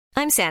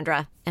I'm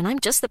Sandra, and I'm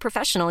just the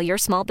professional your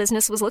small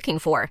business was looking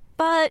for.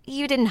 But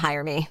you didn't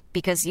hire me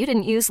because you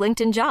didn't use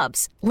LinkedIn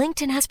Jobs.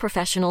 LinkedIn has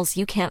professionals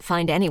you can't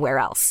find anywhere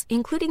else,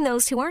 including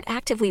those who aren't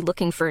actively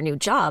looking for a new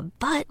job,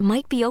 but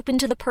might be open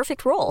to the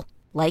perfect role,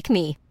 like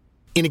me.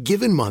 In a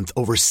given month,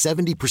 over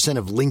 70%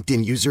 of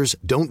LinkedIn users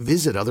don't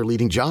visit other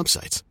leading job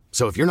sites.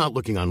 So if you're not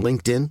looking on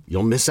LinkedIn,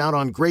 you'll miss out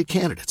on great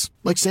candidates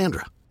like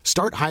Sandra.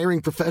 Start hiring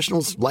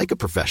professionals like a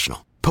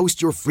professional.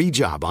 Post your free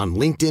job on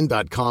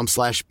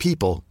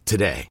linkedin.com/people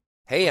today.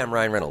 Hey, I'm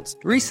Ryan Reynolds.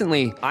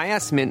 Recently, I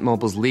asked Mint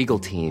Mobile's legal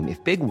team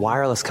if big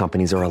wireless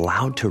companies are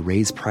allowed to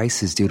raise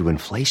prices due to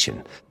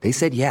inflation. They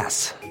said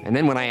yes. And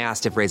then when I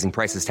asked if raising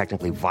prices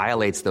technically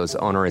violates those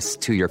onerous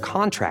two-year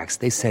contracts,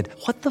 they said,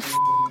 "What the f***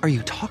 are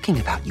you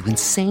talking about, you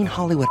insane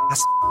Hollywood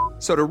ass?"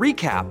 So to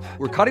recap,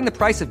 we're cutting the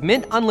price of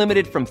Mint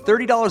Unlimited from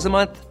 $30 a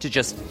month to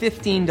just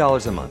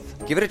 $15 a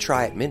month. Give it a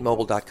try at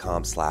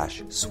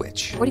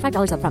mintmobile.com/switch.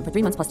 $45 up front for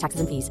 3 months plus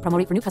taxes and fees. Promo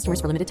rate for new customers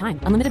for limited time.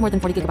 Unlimited more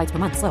than 40 gigabytes per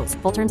month. Slows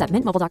full terms at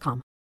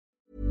mintmobile.com.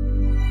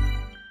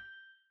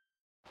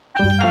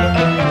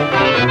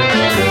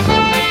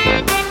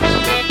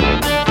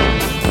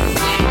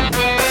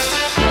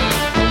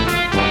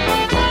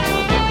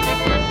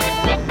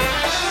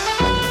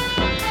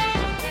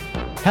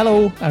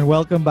 Hello and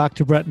welcome back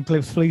to Brett and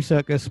Cliff's Flea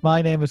Circus.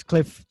 My name is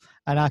Cliff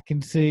and I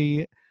can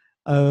see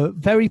a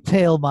very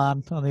pale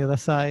man on the other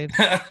side.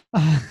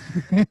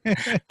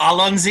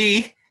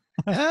 Alonzi.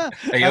 Are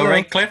you all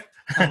right, Cliff?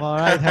 I'm all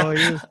right. How are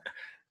you?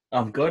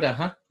 I'm good,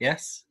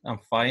 Yes, I'm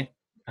fine.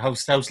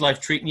 How's life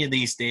treating you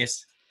these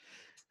days?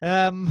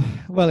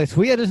 Well, it's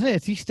weird, isn't it?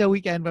 It's Easter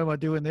weekend when we're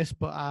doing this,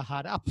 but I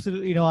had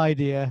absolutely no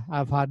idea.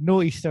 I've had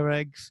no Easter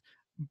eggs.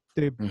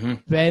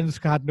 Ben's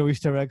had no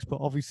Easter eggs, but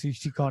obviously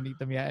she can't eat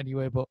them yet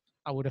anyway, but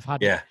I would have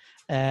had it.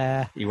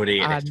 You would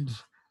eat it. And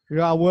you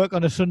know, I work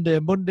on a Sunday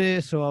and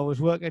Monday, so I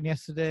was working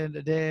yesterday and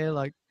today.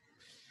 Like,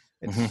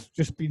 it's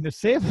just been the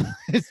same.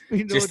 It's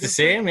been just the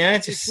same, yeah.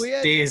 Just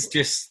days,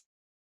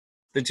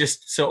 they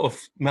just sort of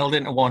meld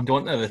into one,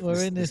 don't they?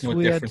 There's no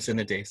difference in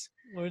the days.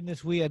 We're in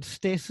this weird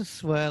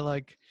stasis where,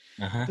 like,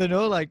 I don't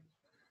know, like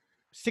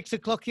 6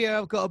 o'clock here,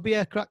 I've got a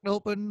beer cracked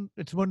open.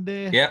 It's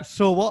Monday. Yeah.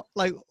 So what?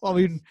 Like, I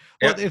mean,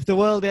 what if the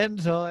world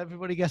ends or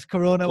everybody gets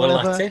corona? Well,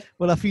 whatever? that's it.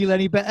 Will I feel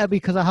any better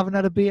because I haven't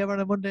had a beer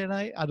on a Monday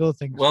night? I don't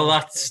think. Well,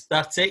 so.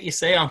 that's it. You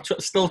say I'm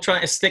still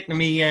trying to stick to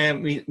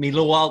me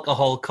low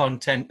alcohol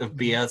content of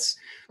beers,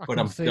 but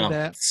I'm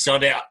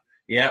sorry.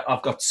 Yeah,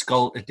 I've got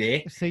Skull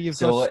today. So you've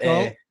got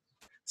Skull.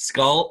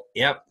 Skull.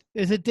 Yep.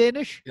 Is it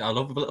Danish? I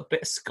love a little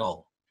bit of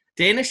Skull.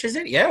 Danish, is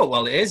it? Yeah,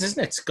 well, it is,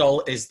 isn't it?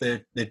 Skull is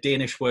the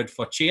Danish word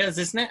for cheers,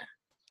 isn't it?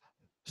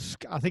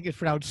 I think it's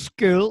pronounced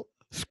skull.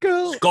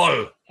 Skull.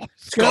 Skull.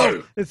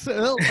 Skull. It's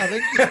I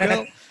think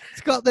skull.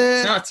 It's got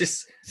the. No,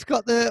 it's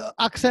got the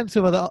accents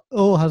over the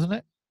O, hasn't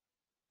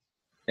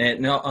it?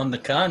 Not on the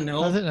can,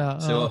 no. Has it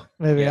not? So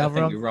maybe yeah, I'm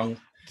wrong. You're wrong.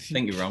 I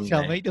think you're wrong.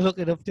 Shall make you look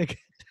it up, dickhead.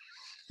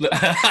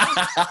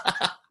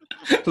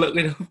 Look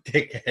it up,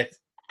 dickhead.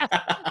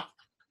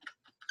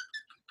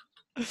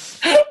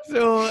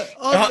 So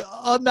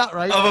on that,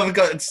 right? I've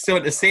got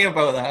something to say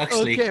about that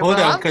actually. Okay, Hold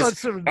on,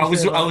 because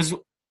I was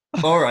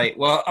all right.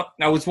 Well,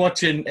 I was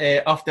watching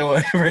after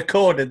I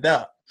recorded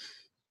that,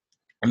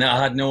 and I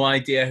had no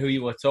idea who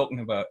you were talking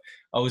about.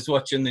 I was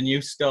watching the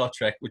new Star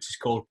Trek, which is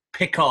called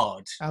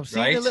Picard. I've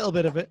seen a little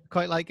bit of it.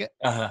 Quite like it.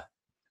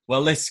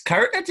 Well, this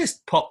character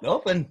just popped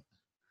up, and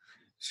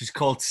she's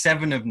called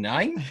Seven of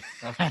Nine.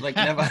 I've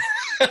never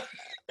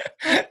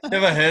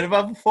heard of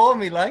her before in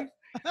my life.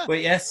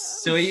 But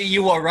yes, so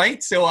you were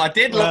right. So I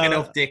did look it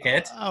up,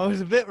 dickhead. I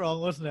was a bit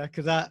wrong, wasn't I?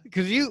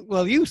 Because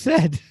you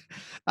said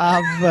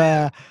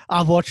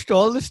I've watched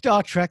all the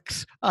Star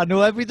Treks. I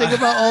know everything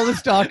about all the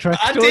Star Treks.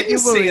 I didn't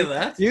say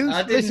that.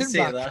 I didn't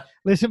say that.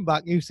 Listen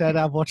back. You said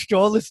I've watched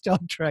all the Star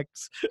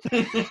Treks,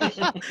 and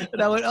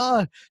I went,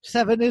 "Oh,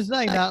 7 is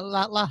 9."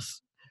 That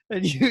last.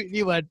 And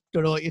you went,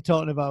 don't know what you're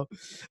talking about.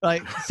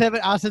 Like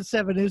 7, I said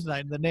 7 is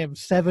 9. The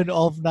name's 7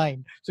 of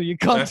 9. So you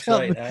can't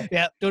tell me.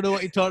 Yeah, don't know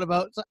what you're talking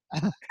about.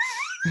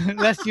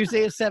 Unless you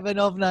say 7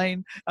 of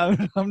 9,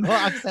 I'm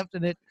not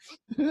accepting it.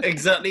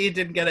 Exactly, you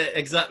didn't get it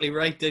exactly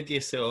right, did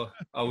you? So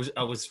I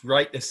was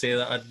right to say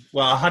that.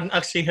 I hadn't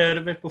actually heard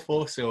of it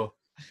before. So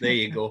there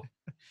you go.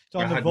 It's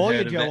on the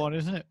Voyager one,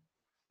 isn't it?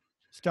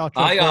 Star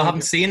Trek. I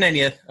haven't seen any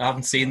yet. I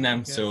haven't seen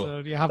them,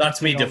 so that's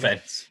me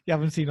defense. You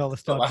haven't seen all the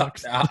Star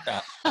Treks. I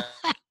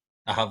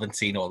haven't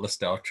seen all the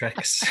Star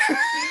Treks.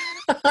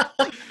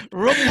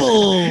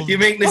 Rumble! You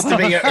make this to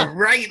be a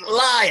right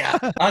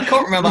liar. I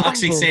can't remember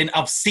actually saying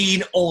I've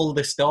seen all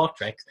the Star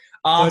Treks.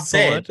 I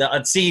said that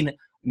I'd seen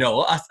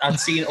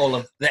all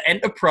of the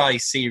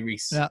Enterprise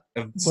series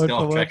of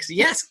Star Treks.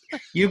 Yes,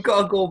 you've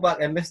got to go back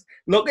and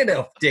look it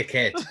up,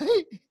 dickhead.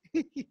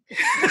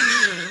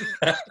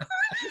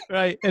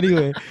 Right.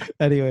 Anyway.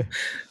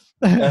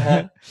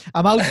 I'm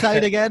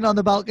outside again on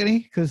the balcony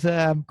because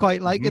I'm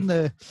quite liking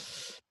the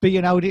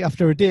being out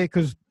after a day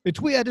because it's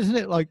weird, isn't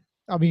it? Like,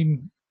 I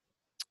mean,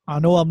 I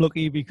know I'm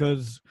lucky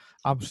because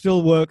I'm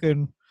still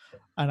working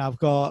and I've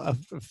got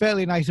a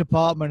fairly nice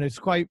apartment. It's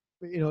quite,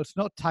 it's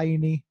not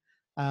tiny.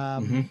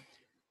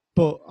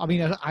 But I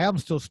mean, I am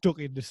still stuck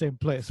in the same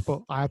place,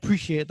 but I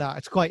appreciate that.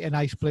 It's quite a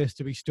nice place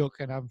to be stuck,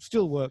 and I'm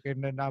still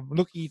working, and I'm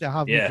lucky to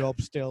have my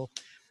job still.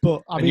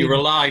 But I mean, you're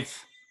alive.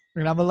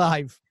 And I'm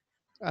alive,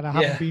 and I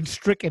haven't been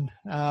stricken.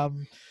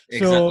 Exactly.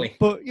 So,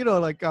 but you know,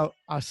 like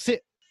I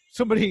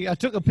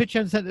took a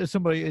picture and sent it to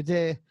somebody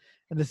today,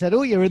 and they said,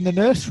 "Oh, you're in the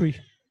nursery."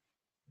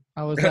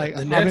 I was like,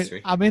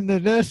 I'm in the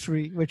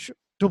nursery, which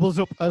doubles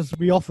up as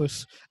my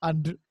office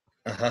and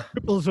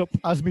triples up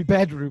as my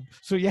bedroom.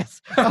 So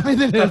yes, I'm in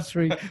the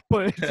nursery,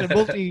 but it's a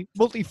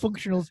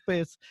multifunctional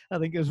space, I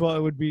think is what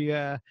it would be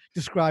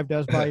described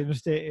as by an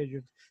estate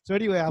agent. So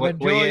anyway, I'm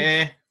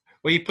enjoying...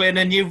 Were you playing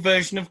a new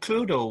version of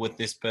Cluedo with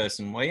this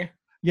person, were you?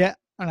 Yeah,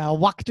 and I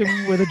whacked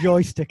him with a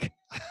joystick.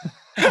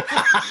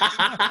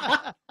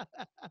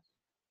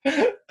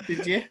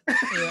 Did you?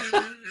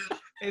 Yeah.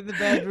 In the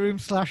bedroom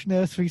 /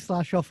 nursery /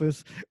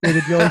 office with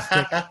a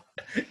joystick.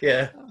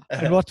 Yeah.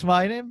 And what's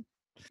my name?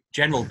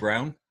 General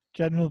Brown.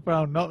 General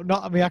Brown.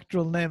 Not my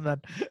actual name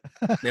then.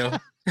 No.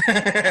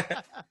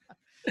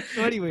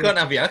 So anyway, can't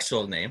have your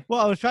actual name.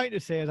 What I was trying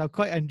to say is I've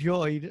quite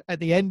enjoyed at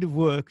the end of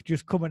work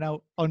just coming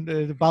out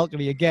onto the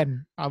balcony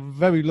again. I'm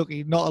very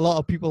lucky. Not a lot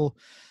of people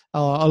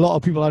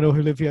I know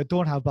who live here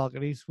don't have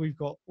balconies. We've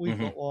got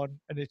one,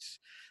 and it's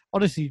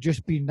honestly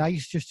just been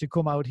nice just to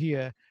come out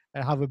here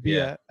and have a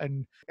beer.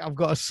 And I've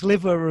got a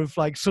sliver of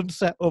like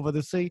sunset over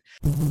the sea.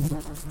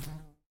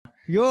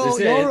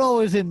 You're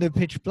always in the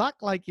pitch black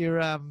like you're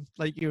a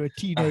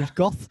teenage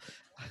goth.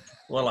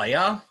 Well, I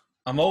am.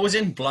 I'm always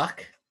in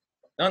black,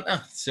 aren't I?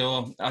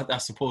 So I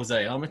suppose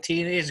I am a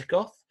teenage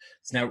goth.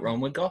 There's nothing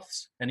wrong with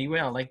goths. Anyway,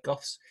 I like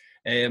goths.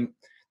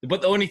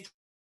 But the only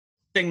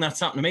thing that's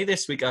happened to me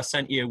this week, I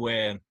sent you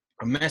a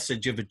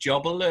message of a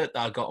job alert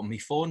that I got on my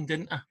phone,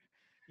 didn't I?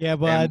 Yeah,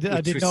 but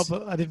I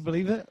didn't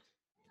believe it.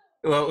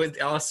 Well,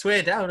 I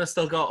swear down, I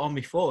still got it on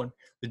my phone.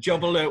 The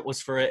job alert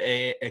was for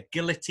a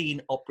guillotine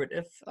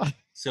operative.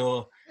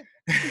 So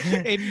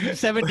in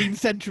 17th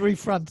century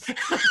France.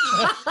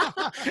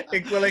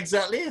 Well,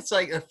 exactly. It's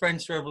like the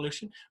French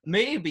Revolution.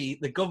 Maybe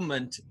the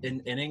government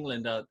in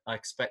England are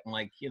expecting,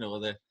 like, you know,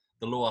 the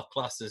lower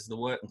classes, the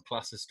working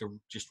classes to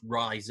just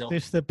rise up.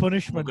 It's the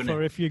punishment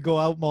for if you go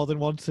out more than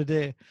once a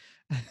day.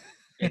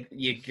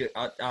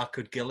 I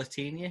could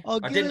guillotine you. Oh,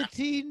 I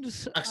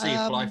guillotines, didn't actually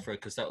apply for it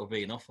because that would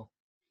be an awful.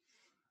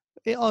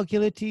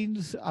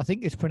 Guillotines, I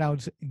think it's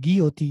pronounced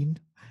guillotine.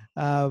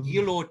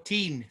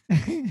 Guillotine.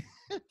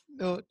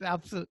 No,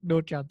 absolutely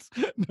no chance.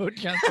 No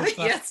chance.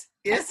 Yes,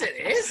 it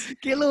is.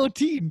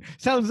 Guillotine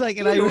sounds like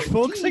an Irish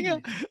folk singer.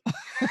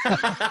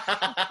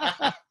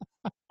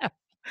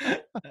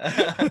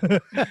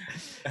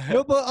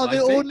 No, but are they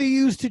only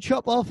used to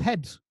chop off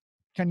heads?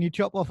 Can you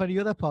chop off any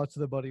other parts of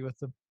the body with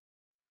them?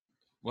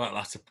 Well,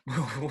 that's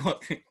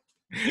what.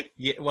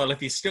 Yeah, well,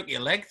 if you stuck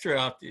your leg through,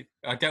 I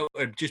doubt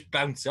it'd just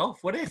bounce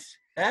off, would it?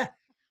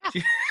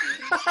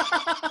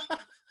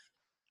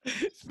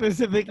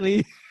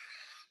 Specifically,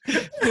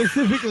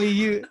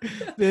 you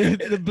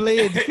the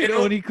blade can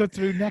only cut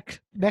through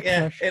neck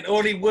flesh. It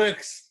only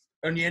works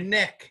on your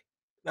neck.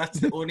 That's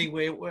the only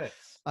way it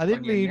works. I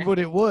didn't mean would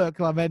it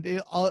work. I meant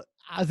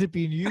has it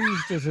been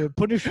used as a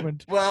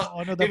punishment? Well,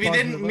 if you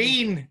didn't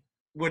mean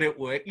would it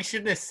work, you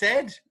shouldn't have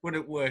said would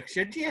it work,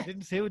 should you? I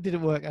didn't say it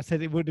didn't work. I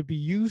said it would it be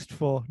used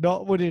for,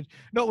 not would it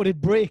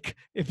break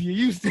if you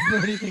used it for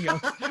anything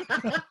else.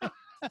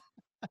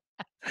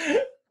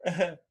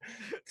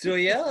 So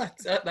yeah,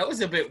 that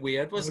was a bit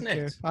weird, wasn't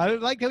it? I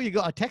don't like how you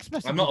got a text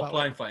message. I'm not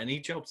applying for any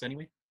jobs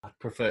anyway. I'd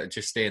prefer to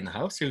just stay in the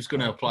house. Who's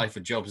going to apply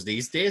for jobs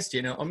these days? Do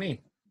you know what I mean?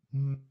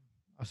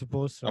 I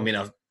suppose so. I mean,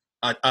 I've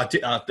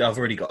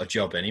already got a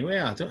job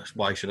anyway.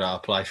 Why should I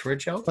apply for a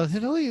job? But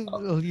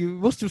you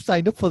must have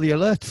signed up for the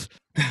alerts.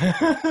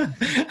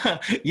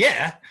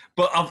 Yeah,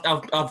 but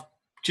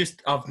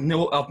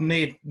I've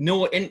made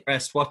no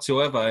interest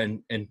whatsoever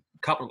in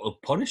capital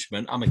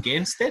punishment. I'm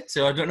against it,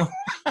 so I don't know.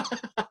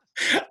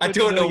 I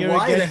don't know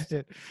why. Against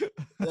it.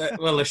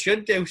 Well, I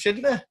should do,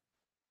 shouldn't I?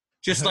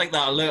 Just like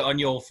that alert on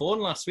your phone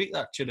last week,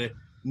 that should have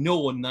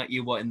known that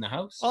you were in the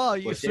house. Oh,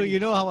 so you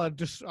know how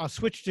I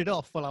switched it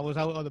off while I was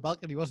out on the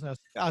balcony, wasn't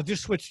I? I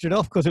just switched it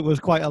off because it was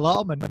quite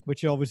alarming,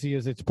 which obviously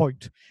is its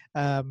point.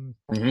 But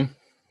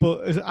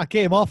I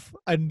came off,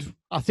 and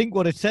I think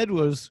what it said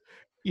was,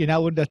 you're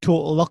now under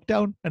total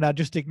lockdown, and I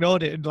just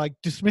ignored it and like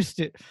dismissed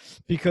it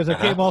because I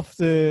came off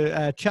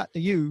the chat to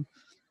you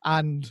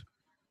and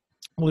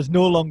was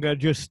no longer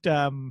just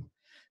a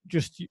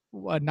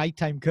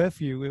nighttime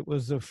curfew. It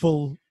was a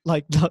full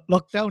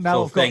lockdown.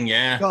 Now I've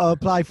got to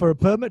apply for a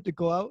permit to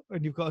go out,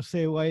 and you've got to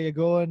say where you're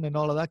going and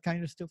all of that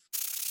kind of stuff.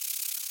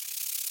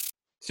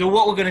 So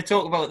what we're going to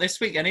talk about this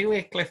week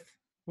anyway, Cliff?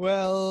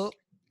 Well,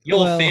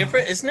 your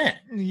favourite, isn't it?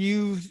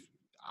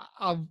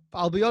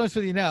 I'll be honest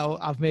with you now,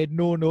 I've made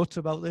no notes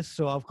about this,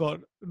 so I've got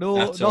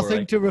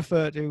nothing to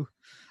refer to.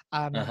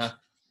 And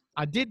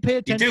I did pay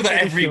attention. You do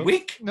that every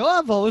week? No,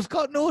 I've always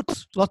got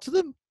notes, lots of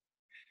them.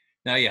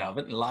 No, you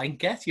haven't. Lying,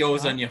 get. You're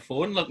always on your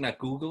phone looking at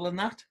Google and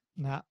that.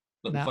 Nah.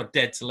 Looking for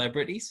dead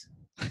celebrities.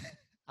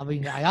 I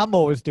mean, I am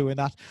always doing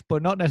that,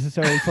 but not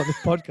necessarily for this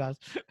podcast.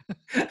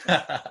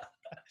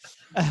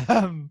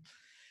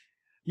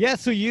 Yeah,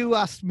 so you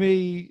asked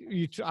me,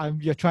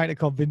 you're trying to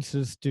convince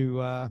us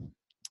to...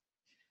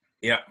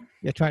 Yeah.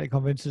 You're trying to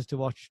convince us to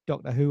watch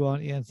Doctor Who,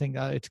 aren't you, and think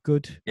that it's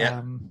good?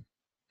 Yeah,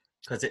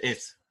 because it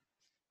is.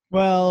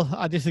 Well,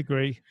 I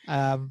disagree.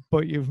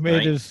 But you've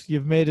made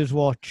us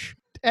watch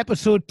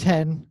episode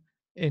 10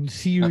 in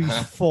series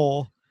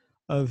 4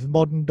 of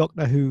modern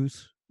Doctor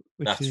Who's.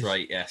 That's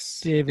right. Yes,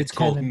 David it's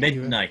called Tennant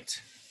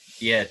Midnight.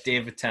 Yeah,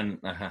 David Tennant.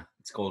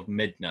 It's called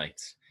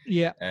Midnight.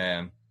 Yeah.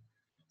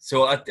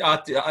 So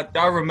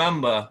I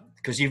remember,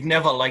 because you've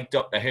never liked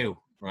Doctor Who,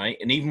 right?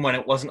 And even when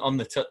it wasn't on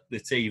the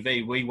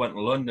TV, we went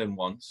to London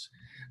once,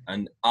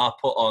 and I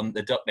put on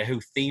the Doctor Who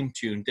theme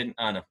tune, didn't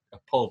I, in a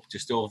pub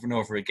just over and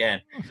over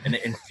again, and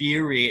it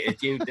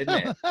infuriated you,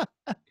 didn't it?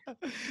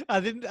 I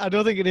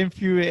don't think it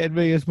infuriated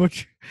me as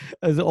much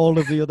as all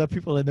of the other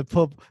people in the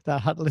pub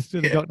that had to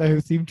listen to the Doctor Who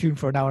theme tune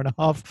for an hour and a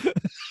half.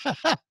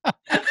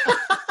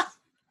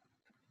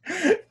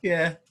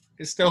 Yeah.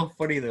 It's still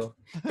funny though.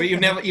 But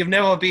you've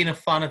never been a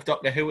fan of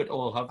Doctor Who at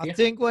all, have you? I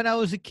think when I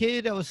was a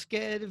kid, I was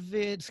scared of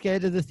it,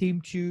 scared of the theme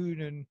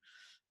tune, and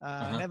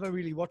I never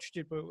really watched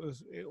it. But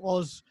it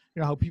was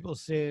how people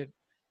say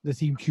the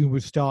theme tune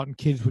would start and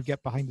kids would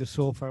get behind the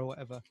sofa or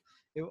whatever.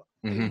 It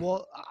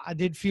was. I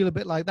did feel a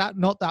bit like that.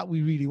 Not that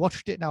we really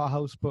watched it in our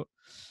house, but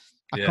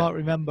I can't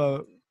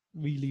remember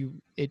really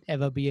it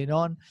ever being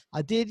on.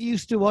 I did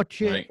used to watch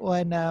it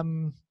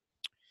when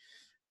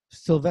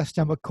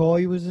Sylvester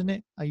McCoy was in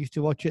it. I used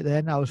to watch it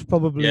then. I was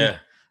probably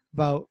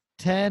about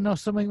 10 or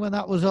something when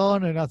that was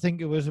on, and I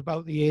think it was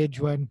about the age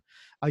when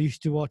I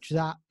used to watch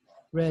that.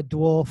 Red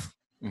Dwarf.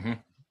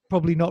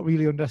 Probably not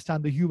really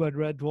understand the human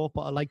Red Dwarf,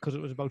 but I like because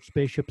it was about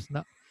spaceships and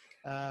that.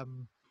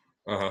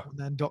 And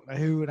then Doctor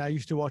Who, and I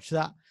used to watch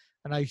that,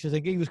 and I used to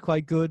think he was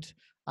quite good.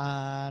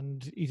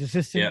 And his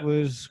assistant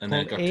was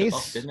called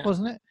Ace,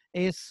 wasn't it?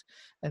 Ace,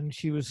 and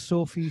she was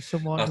Sophie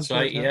someone. That's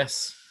right,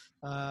 yes.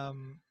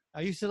 I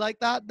used to like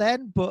that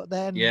then, but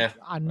then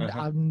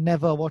I've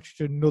never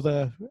watched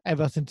another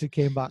ever since it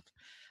came back.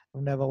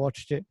 I've never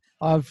watched it.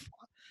 I've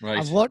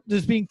watched.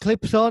 There's been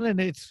clips on,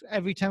 and it's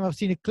every time I've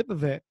seen a clip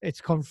of it,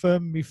 it's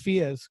confirmed my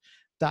fears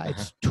that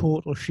it's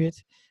total shit.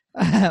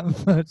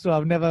 So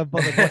I've never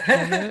bothered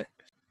watching it.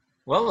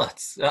 Well,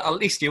 that's at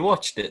least you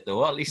watched it,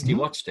 though. At least you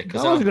watched it,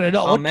 because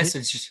our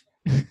message.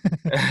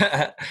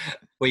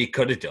 Well, you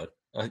could have done.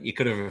 You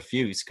could have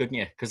refused, couldn't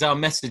you? Because I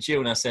messaged you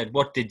and I said,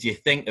 "What did you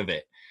think of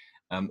it?"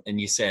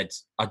 And you said,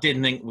 I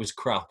didn't think it was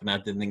crap and I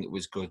didn't think it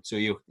was good. So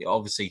you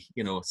obviously,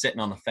 sitting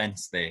on the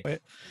fence there.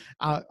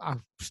 I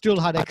still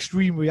had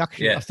extreme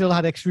reaction. I still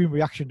had extreme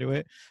reaction to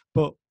it.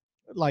 But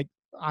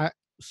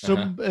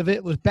some of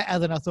it was better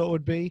than I thought it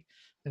would be.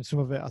 And some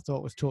of it I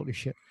thought was totally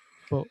shit.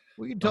 But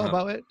we can talk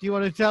about it. Do you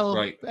want to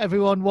tell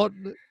everyone what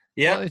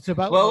it's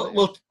about?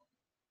 Well,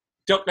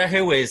 Doctor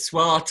Who is,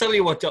 I'll tell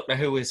you what Doctor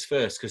Who is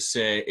first, because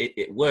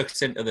it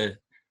works into the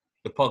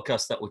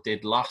podcast that we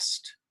did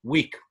last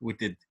week. We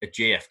did a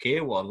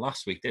JFK one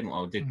last week, didn't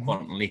we? We did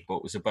Quantum Leap, but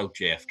it was about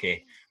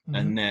JFK.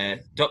 And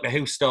Doctor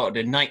Who started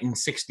in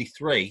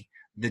 1963,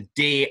 the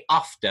day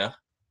after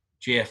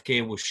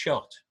JFK was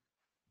shot.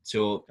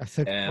 So that's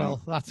a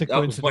coincidence. That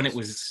was when it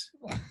was.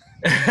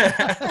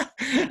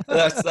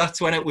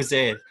 that's when it was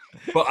aired.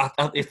 But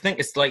I think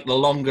it's like the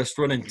longest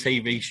running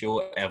TV show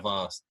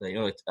ever.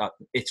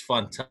 It's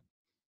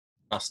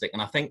fantastic,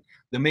 and I think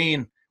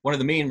one of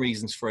the main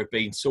reasons for it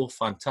being so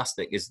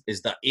fantastic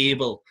is that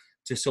able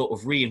to sort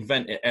of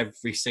reinvent it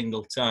every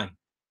single time,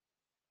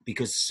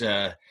 because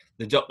the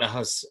Doctor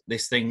has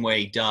this thing where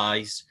he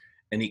dies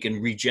and he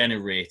can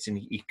regenerate and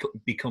he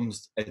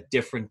becomes a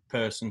different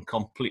person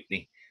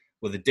completely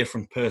with a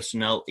different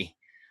personality.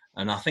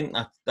 And I think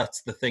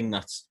that's the thing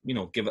that's,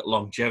 give it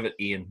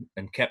longevity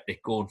and kept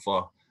it going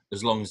for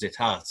as long as it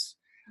has.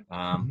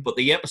 But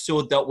the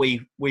episode that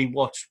we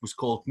watched was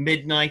called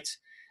Midnight.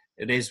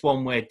 It is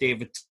one where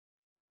David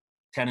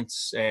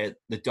Tennant's the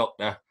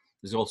Doctor.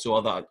 There's also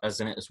other as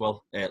in it as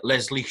well.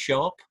 Leslie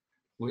Sharp.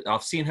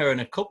 I've seen her in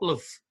a couple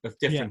of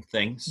different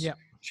things. Yeah.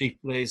 She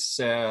plays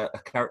a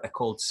character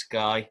called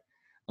Skye.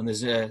 And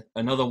there's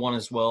another one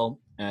as well.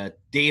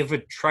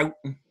 David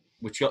Troughton,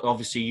 which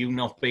obviously you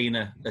not being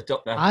a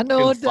Doctor. I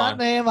know that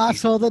name. I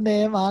saw the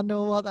name. I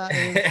know what that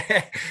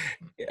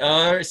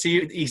is.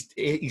 See,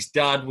 his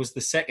dad was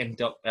the second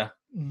Doctor.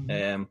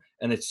 And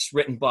it's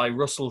written by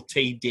Russell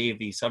T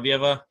Davies. Have you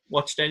ever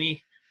watched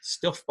any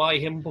stuff by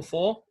him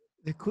before?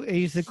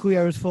 He's the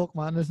Queer as Folk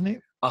man, isn't he?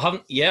 I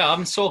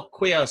haven't saw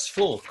Queer as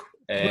Folk.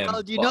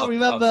 Well, do you not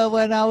remember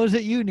when I was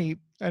at uni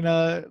and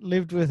I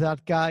lived with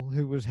that guy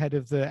who was head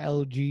of the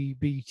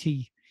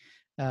LGBT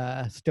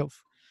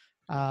stuff,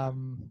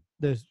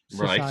 the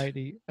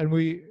society,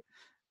 and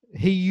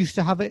he used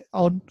to have it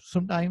on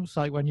sometimes,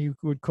 like when you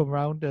would come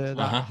around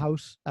that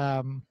house,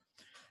 and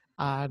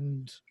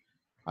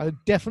I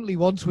definitely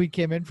once we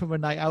came in from a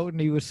night out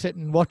and he was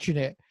sitting watching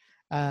it.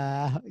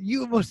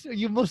 You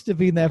must have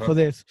been there for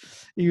this.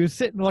 He was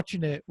sitting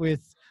watching it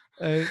with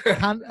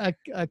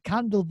a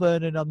candle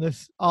burning on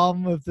this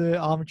arm of the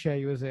armchair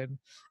he was in,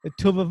 a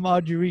tub of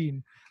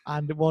margarine,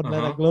 and one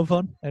leather glove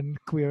on, and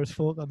Queer as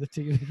Folk on the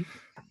TV.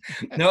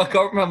 No, I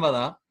can't remember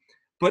that.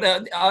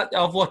 But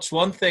I've watched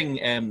one thing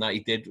that he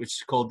did, which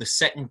is called The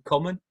Second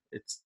Coming.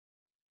 It's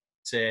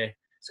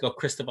got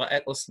Christopher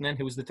Eccleston in,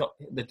 who was the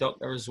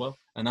Doctor as well,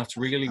 and that's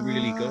really,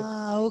 really good.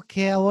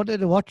 Okay, I wanted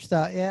to watch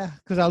that,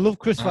 because I love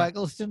Christopher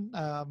Eccleston.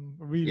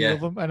 Really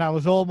love him, and I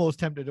was almost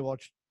tempted to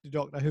watch the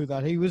Doctor Who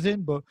that he was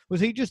in, but was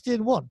he just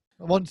in one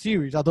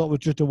series? I thought it was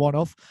just a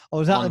one-off. Or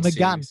was that the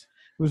McGann? Series.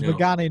 Was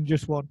McGann in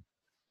just one?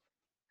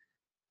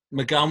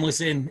 McGann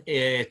was in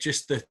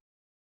just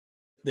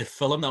the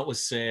film that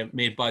was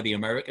made by the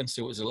Americans,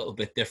 so it was a little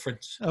bit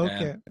different.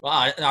 Okay.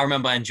 I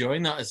remember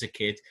enjoying that as a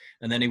kid,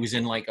 and then he was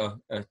in like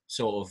a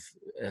sort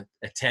of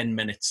a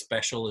 10-minute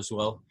special as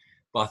well.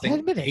 But I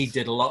think he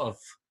did a lot of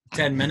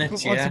 10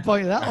 minutes. What's the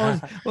point of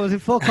that? Or was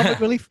it for comic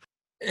relief?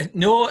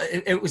 No,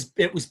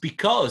 it was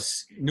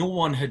because no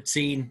one had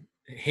seen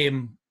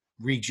him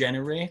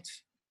regenerate.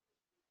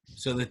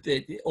 So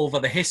that over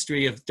the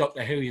history of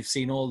Doctor Who, you've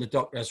seen all the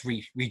Doctors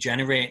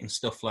regenerate and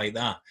stuff like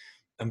that.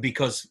 And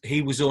because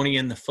he was only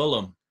in the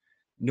film,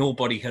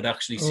 nobody had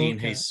actually seen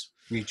his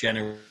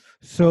regeneration.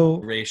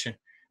 So,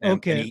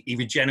 he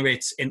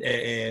regenerates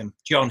in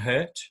John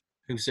Hurt,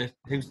 who's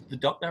the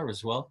Doctor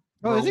as well.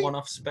 Oh, is he?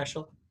 One-off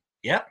special.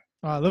 Yeah.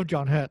 Oh, I love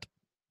John Hurt.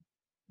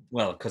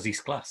 Well, because he's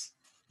class.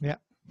 Yeah.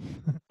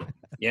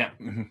 Yeah.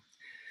 Mm-hmm.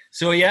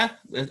 So, yeah,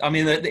 I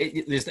mean,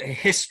 there's a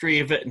history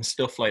of it and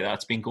stuff like that.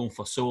 It's been going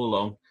for so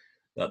long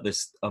that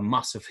there's a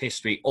massive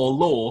history,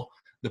 although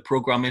the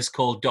programme is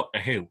called Doctor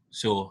Who.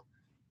 So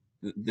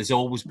there's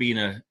always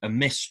been a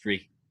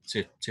mystery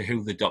to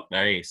who the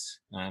Doctor is.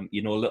 A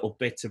little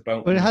bit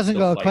about... But it hasn't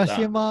got a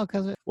question mark,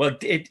 has it? Well,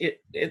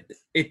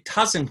 it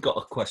hasn't got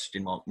a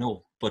question mark,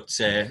 no. But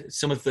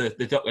some of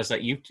the Doctors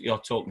that you're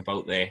talking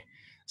about there,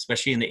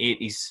 especially in the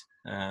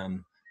 80s...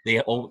 they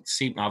all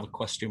seem to have a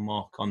question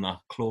mark on their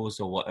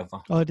clothes or whatever.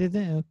 Oh, did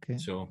they? Okay.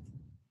 So,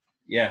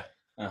 yeah.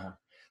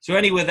 So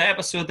anyway, the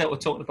episode that we're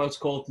talking about is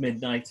called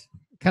Midnight.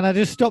 Can I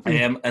just stop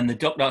you? And the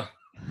Doctor...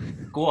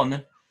 Go on,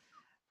 then.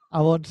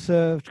 I once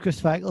served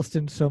Christopher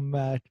Eccleston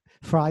some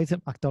fries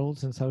at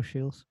McDonald's in South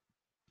Shields.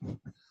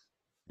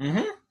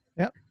 Mm-hmm.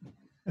 Yep.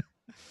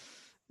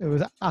 It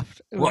was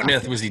after. What on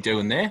earth was he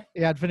doing there?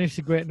 He had finished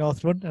the Great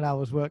North Run, and I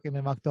was working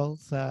in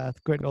McDonald's. The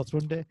Great North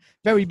Run day,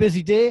 very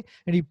busy day,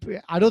 and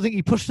I don't think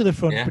he pushed to the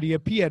front, but he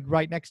appeared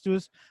right next to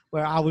us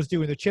where I was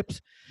doing the chips,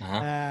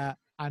 and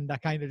I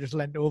kind of just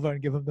leant over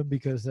and gave him them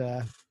because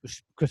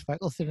Christopher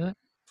Eccleston in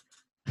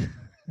it.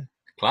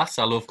 Class,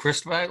 I love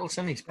Christopher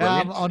Eccleston. He's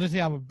brilliant.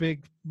 Honestly, I'm a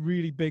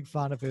really big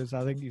fan of his.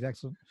 I think he's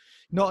excellent.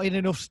 Not in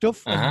enough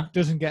stuff, and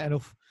doesn't get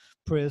enough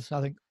praise,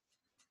 I think.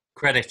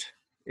 Credit.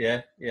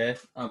 Yeah.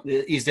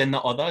 He's in the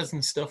others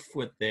and stuff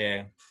with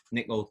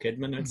Nicole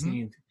Kidman.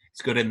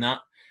 He's good in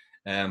that.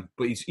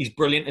 But he's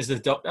brilliant as the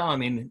Doctor. I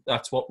mean,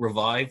 that's what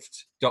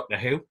revived Doctor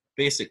Who,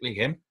 basically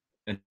him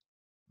and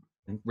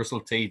Russell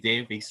T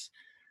Davies.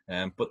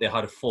 But they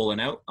had a falling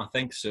out, I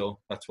think, so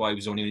that's why he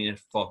was only in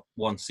it for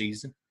one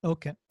season.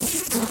 Okay.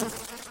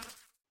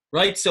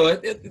 Right, so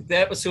the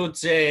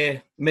episode's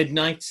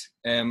Midnight.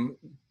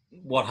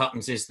 What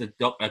happens is the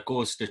Doctor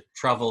goes to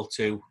travel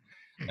to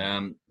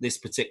this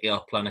particular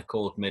planet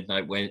called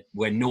Midnight,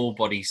 where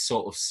nobody's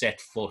sort of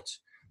set foot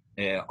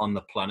on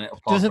the planet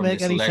apart from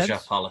this leisure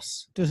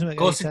palace. Doesn't make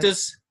any sense. Of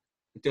course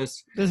it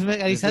does. Doesn't make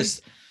any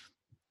sense.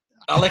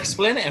 I'll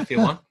explain it if you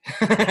want.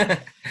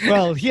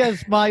 Well,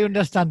 here's my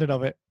understanding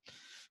of it.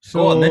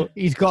 So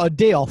he's got a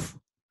day off.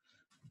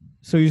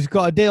 So he's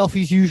got a day off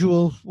his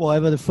usual,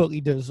 whatever the fuck he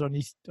does on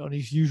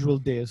his usual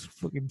days,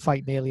 fucking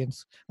fighting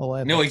aliens or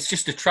whatever. No, he's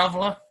just a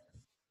traveller.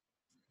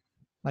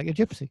 Like a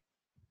gypsy.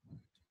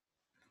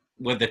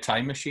 With a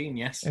time machine,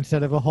 yes.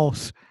 Instead of a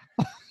horse.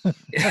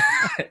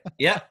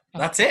 Yeah,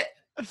 that's it.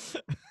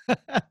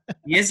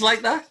 He is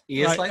like that.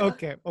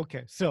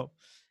 Okay. So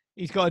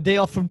he's got a day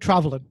off from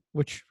travelling,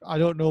 which I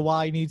don't know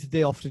why he needs a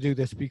day off to do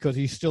this because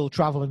he's still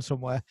travelling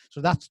somewhere.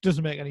 So that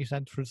doesn't make any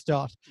sense for a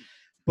start.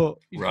 But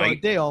he's got a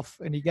day off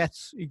and he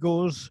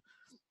goes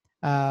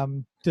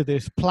to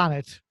this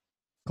planet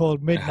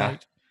called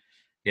Midnight.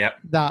 Yeah.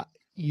 That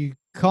you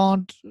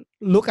can't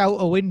look out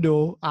a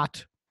window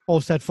at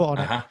or set foot on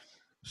it.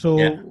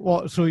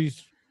 So So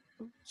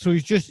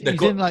he's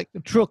in like a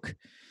truck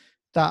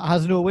that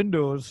has no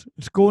windows.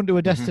 It's going to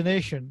a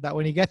destination that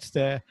when he gets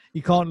there,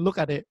 he can't look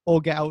at it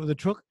or get out of the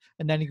truck,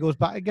 and then he goes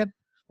back again.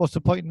 What's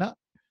the point in that?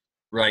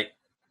 Right.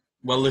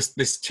 Well,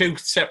 there's two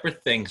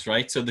separate things,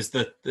 right? So there's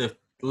the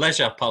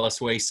leisure palace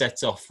where he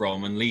sets off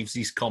from and leaves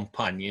his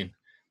companion,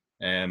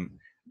 and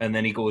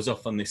then he goes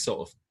off on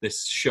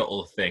this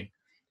shuttle thing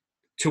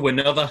to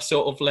another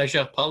sort of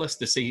leisure palace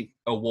to see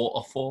a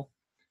waterfall.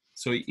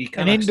 So you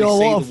can an indoor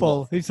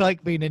waterfall. It's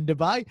like being in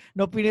Dubai,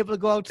 not being able to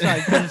go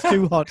outside because it's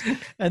too hot,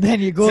 and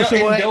then you go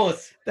somewhere.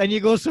 Indoors. Then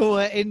you go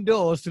somewhere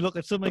indoors to look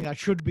at something that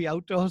should be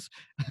outdoors.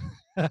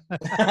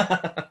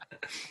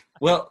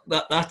 Well,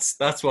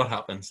 that's what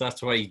happens.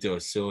 That's what he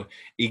does. So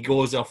he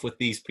goes off with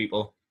these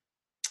people,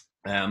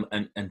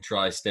 and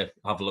tries to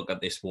have a look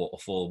at this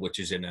waterfall, which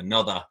is in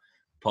another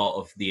part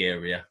of the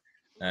area,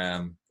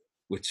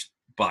 which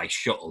by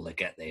shuttle they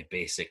get there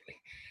basically.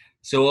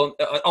 So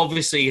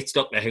obviously it's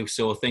Doctor Who,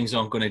 so things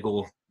aren't going to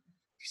go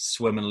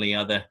swimmingly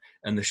either,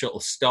 and the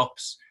shuttle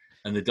stops,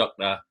 and the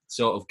Doctor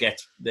sort of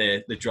gets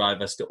the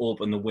drivers to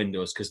open the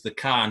windows because they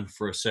can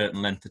for a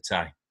certain length of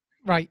time.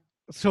 Right.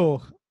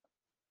 So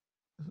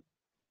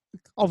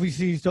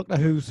obviously he's Doctor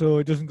Who, so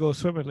it doesn't go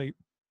swimmingly.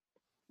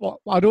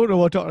 I don't know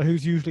what Doctor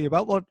Who's usually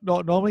about. What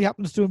normally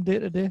happens to him day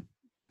to day?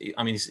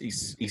 I mean,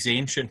 he's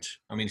ancient.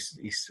 I mean,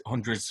 he's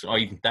hundreds or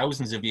even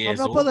thousands of years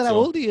old. I'm not bothered how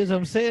old he is.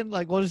 I'm saying,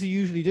 like, what does he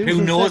usually do?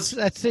 Who knows?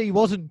 Let's say he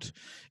wasn't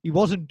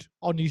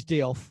on his day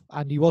off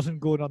and he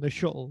wasn't going on the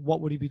shuttle. What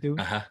would he be doing?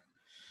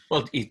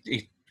 Well,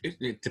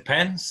 it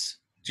depends.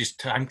 Just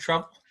time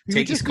travel.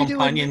 Take his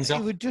companions off.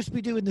 He would just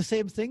be doing the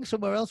same thing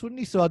somewhere else, wouldn't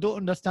he? So I don't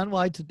understand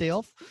why it's a day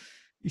off.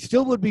 He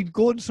still would be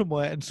going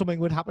somewhere and something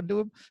would happen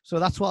to him. So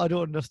that's what I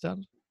don't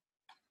understand.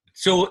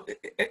 So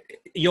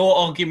your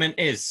argument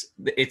is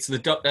that it's the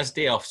Doctor's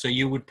day off, so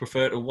you would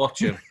prefer to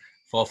watch him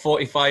for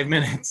 45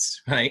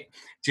 minutes, right?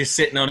 Just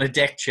sitting on a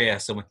deck chair or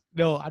something.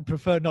 No, I'd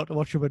prefer not to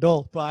watch him at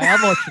all, but I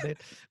am watching it.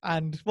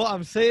 And what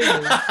I'm saying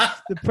is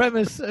the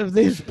premise of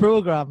this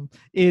program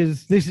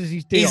is this is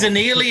his day He's off. An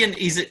alien.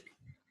 He's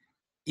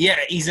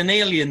an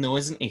alien though,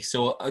 isn't he?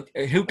 So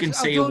who can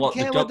say what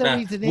the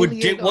Doctor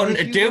would want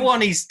to do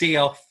on his day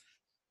off?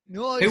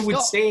 No, who would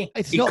say?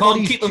 He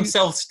can't keep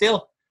himself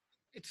still.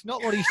 It's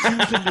not what he's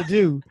choosing to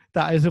do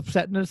that is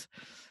upsetting us.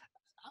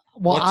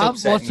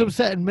 What's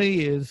upsetting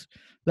me is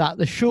that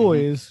the show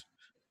is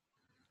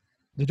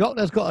the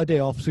Doctor's got a day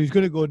off, so he's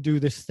going to go and do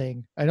this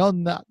thing. And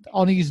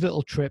on his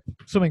little trip,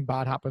 something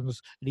bad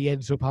happens, and he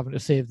ends up having to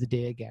save the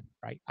day again.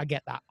 Right? I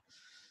get that.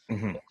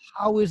 Mm-hmm.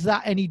 How is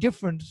that any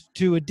different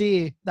to a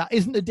day that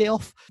isn't a day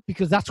off?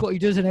 Because that's what he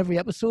does in every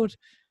episode.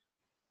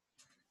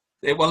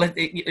 Well,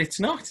 it's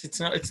not.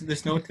 It's not.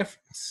 There's no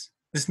difference.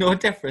 There's no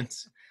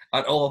difference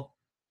at all.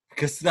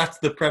 Because that's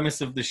the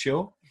premise of the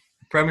show.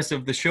 The premise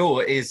of the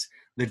show is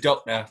the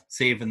Doctor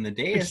saving the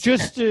day. It's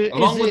just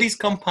along with his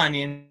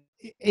companion.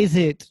 Is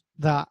it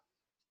that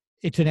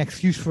it's an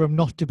excuse for him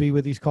not to be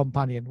with his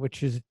companion,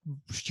 which is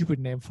a stupid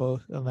name for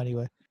him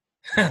anyway?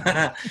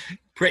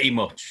 Pretty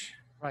much.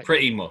 Right.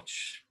 Pretty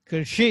much.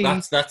 Because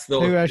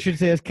who I should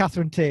say is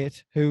Catherine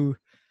Tate, who,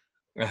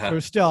 for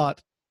a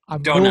start,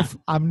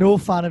 I'm no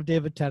fan of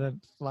David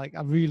Tennant. Like,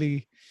 I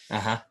really,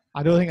 I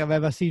don't think I've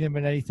ever seen him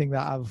in anything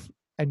that I've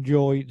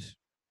enjoyed.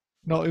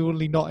 Not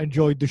only not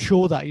enjoyed the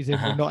show that he's in,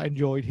 but not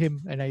enjoyed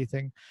him in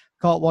anything.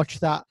 Can't watch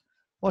that.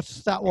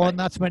 What's that one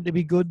that's meant to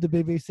be good? The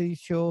BBC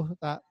show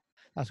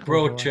that's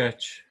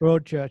Broadchurch.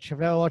 Broadchurch. I've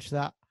never watched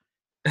that.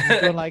 I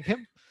don't like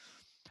him.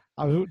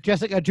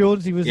 Jessica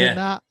Jones. He was in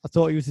that. I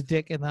thought he was a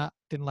dick in that.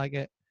 Didn't like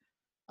it.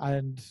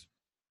 And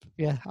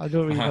yeah, I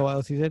don't really know what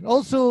else he's in.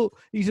 Also,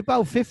 he's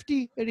about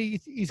 50, and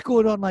he's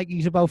going on like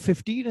he's about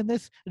 15 in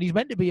this, and he's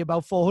meant to be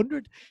about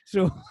 400.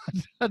 So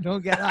I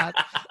don't get that.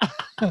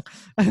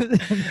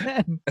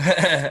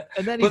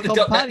 and then his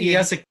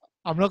companion.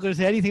 I'm not going to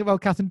say anything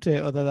about Catherine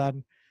Tate other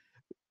than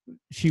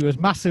she was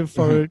massive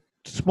for a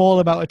small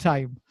amount of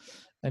time,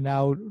 and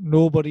now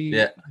nobody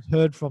has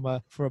heard from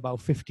her for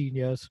about 15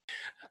 years.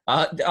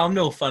 I'm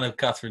no fan of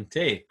Catherine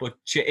Tate, but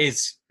she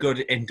is good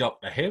in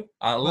Doctor Who.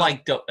 I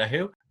like Doctor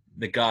Who.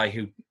 The guy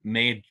who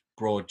made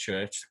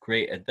Broadchurch,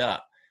 created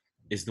that,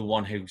 is the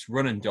one who's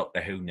running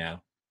Doctor Who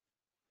now.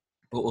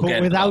 But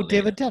without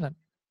David Tennant?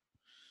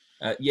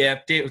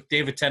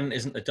 David Tennant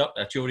isn't the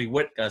Doctor. Jodie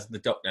Whittaker's the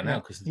Doctor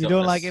now. You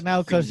don't like it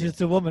now because it's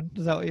a woman?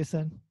 Is that what you're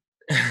saying?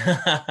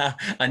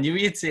 I knew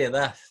you'd say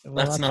that.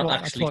 Well, that's not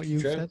actually true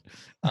said.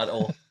 At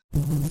all.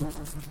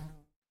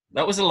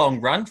 That was a long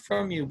rant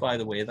from you, by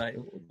the way. That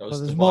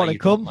was there's more to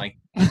come. Like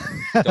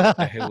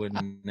Doctor Who,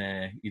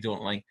 and you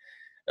don't like.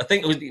 I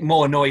think it was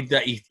more annoyed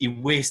that he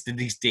wasted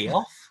his day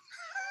off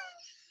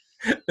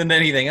than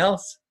anything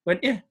else,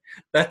 weren't you?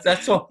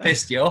 That's what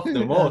pissed you off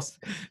the most.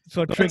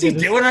 What's he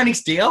doing on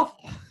his day off?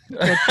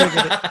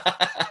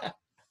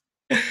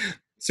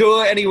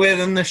 So anyway,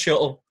 then the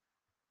shuttle,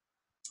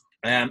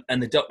 and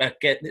the Doctor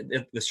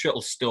the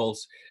shuttle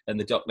stalls, and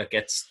the Doctor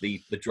gets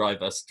the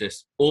drivers to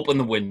open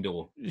the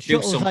window,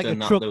 do something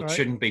that they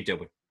shouldn't be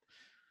doing.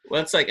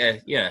 Well, it's like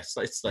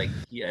it's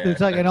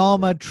like an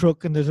armored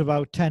truck, and there's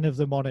about 10 of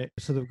them on it,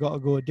 so they've got to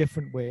go a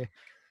different way.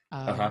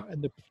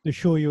 And they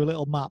show you a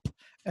little map,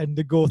 and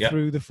they go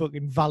through the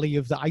fucking Valley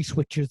of the Ice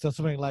Witches or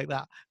something like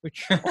that.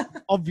 Which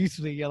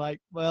obviously you're like,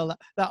 well,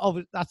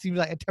 that seems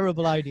like a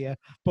terrible idea,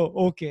 but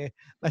okay,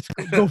 let's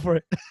go for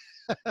it.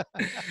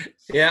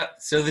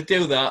 So they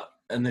do that,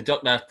 and the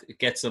Doctor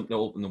gets them to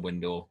open the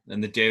window,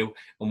 and they do.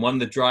 And one of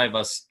the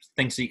drivers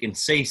thinks he can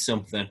see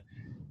something.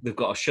 They've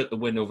got to shut the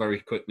window very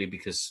quickly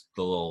because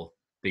they'll all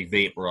be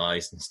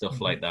vaporized and stuff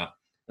like that.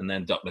 And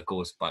then Doctor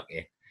goes back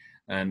in.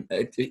 And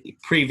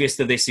previous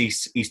to this,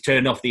 he's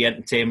turned off the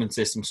entertainment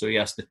system, so he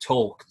has to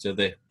talk to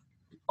the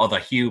other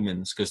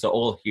humans because they're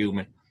all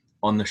human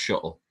on the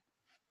shuttle.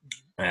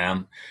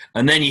 And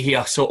then you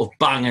hear sort of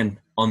banging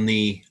on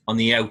the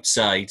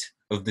outside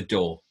of the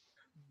door,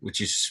 which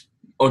is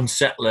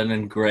unsettling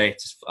and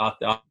great.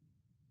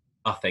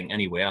 I think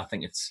anyway. I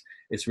think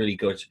it's really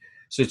good.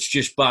 So it's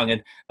just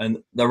banging,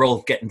 and they're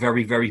all getting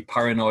very, very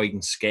paranoid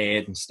and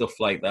scared and stuff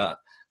like that.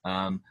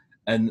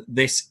 And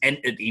this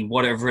entity,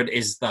 whatever it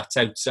is that's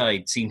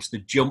outside, seems to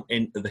jump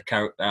into the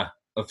character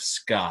of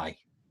Skye,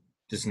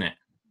 doesn't it?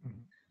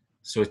 Mm-hmm.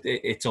 So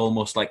it's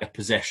almost like a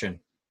possession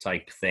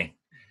type thing.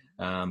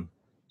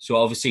 So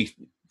obviously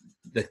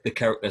the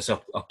characters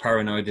are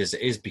paranoid as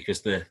it is,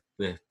 because the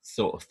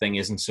sort of thing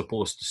isn't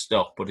supposed to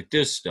stop, but it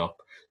does stop.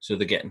 So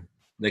they're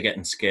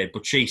getting scared.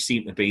 But she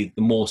seemed to be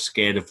the more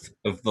scared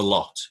of the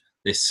lot,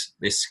 this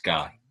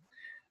Skye.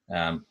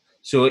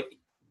 So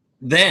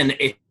then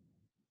it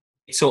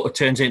sort of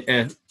turns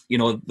into,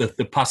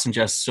 the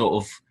passengers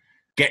sort of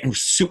getting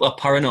super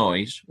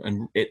paranoid,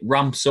 and it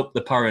ramps up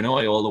the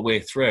paranoia all the way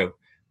through,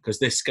 because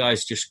this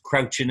guy's just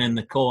crouching in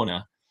the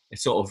corner.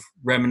 It's sort of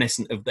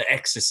reminiscent of The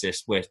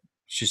Exorcist, where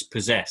she's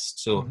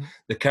possessed. So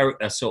the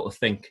character sort of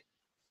think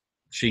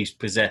she's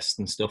possessed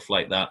and stuff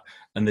like that.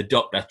 And the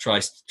doctor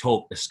tries to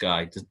talk to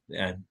Skye,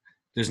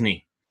 doesn't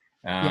he?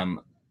 And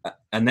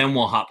then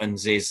what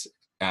happens is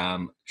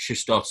she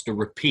starts to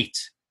repeat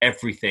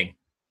everything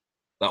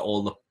that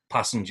all the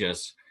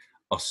passengers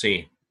are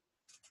saying.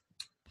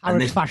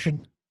 And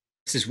fashion.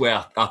 This is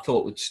where I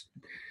thought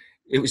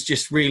it was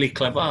just really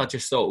clever. I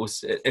just thought it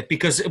was,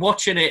 because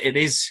watching it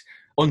is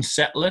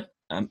unsettling,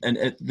 and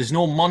there's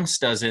no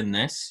monsters in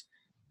this.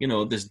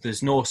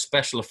 There's no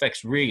special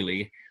effects,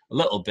 really. A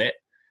little bit,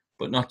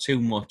 but not too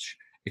much.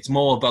 It's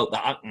more about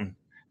the acting.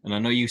 And I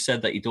know you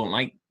said that you don't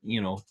like,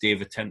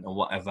 David Tennant or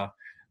whatever,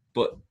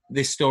 but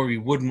this story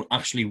wouldn't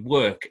actually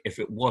work if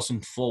it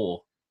wasn't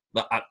for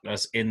the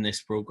actors in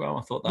this program.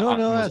 I thought that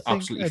acting was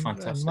absolutely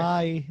fantastic.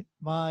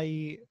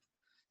 And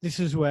this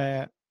is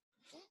where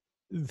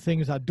the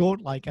things I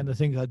don't like and the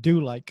things I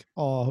do like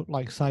are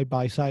like side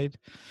by side.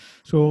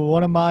 So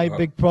one of my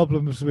big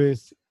problems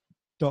with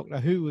Doctor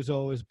Who has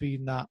always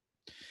been that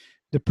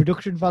the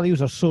production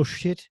values are so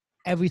shit.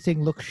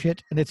 Everything looks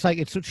shit, and it's like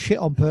it's such shit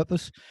on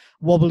purpose.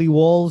 Wobbly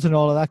walls and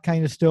all of that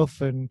kind of stuff,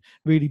 and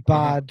really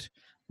bad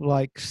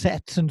like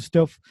sets and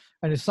stuff.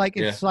 And it's like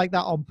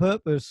that on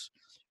purpose.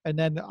 And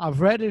then I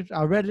read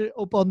it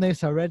up on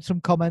this. I read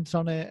some comments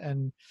on it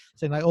and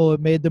saying like, oh,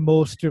 it made the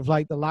most of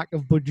like the lack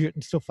of budget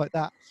and stuff like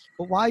that.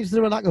 But why is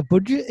there a lack of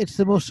budget? It's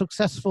the most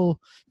successful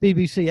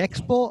BBC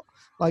export.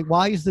 Like,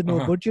 why is there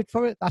no budget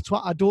for it? That's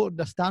what I don't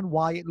understand.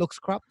 Why it looks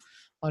crap.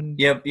 And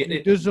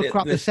it does look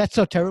crap. The sets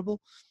are terrible.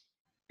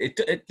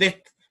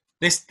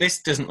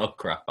 This doesn't look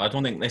crap. I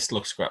don't think this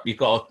looks crap. You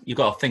got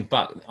to think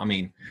back. I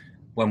mean,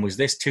 when was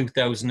this?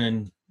 2000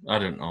 and I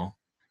don't know,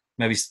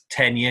 maybe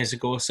 10 years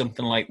ago or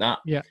something like that.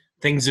 Yeah.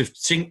 Things have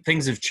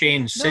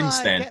changed since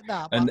then,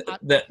 and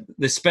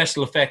the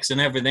special effects and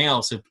everything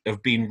else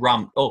have been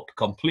ramped up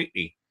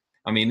completely.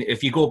 I mean,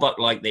 if you go back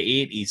like the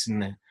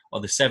 80s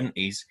or the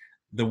 70s,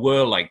 they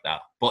were like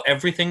that, but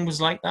everything was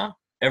like that.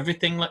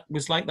 Everything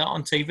was like that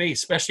on TV,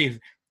 especially if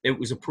it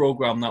was a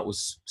program that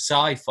was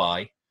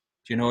sci-fi.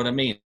 Do you know what I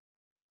mean?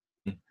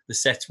 The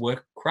sets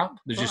were crap.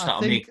 They just had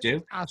to make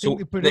do. So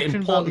the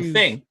important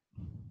thing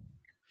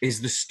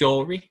is the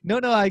story. No,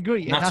 I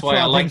agree. And that's why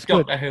I like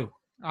Doctor Who.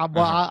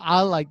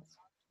 I like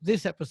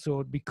this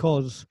episode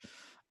because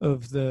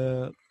of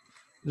the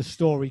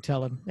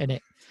storytelling in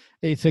it.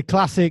 It's a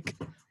classic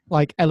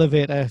like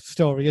elevator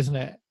story, isn't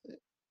it?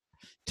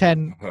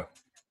 10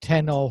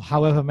 or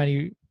however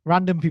many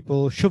random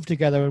people shoved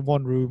together in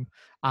one room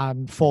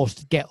and forced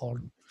to get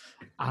on.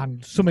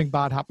 And something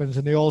bad happens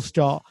and they all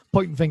start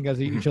pointing fingers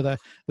at each other.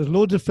 There's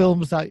loads of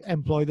films that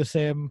employ the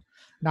same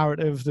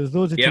narratives. There's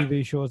loads of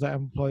TV shows that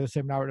employ the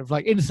same narrative.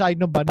 Like Inside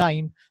Number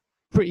 9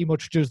 pretty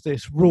much does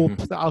this. Rope,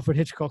 the Alfred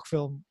Hitchcock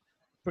film,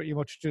 pretty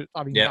much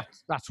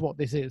that's what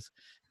this is.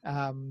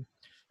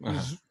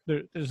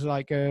 There's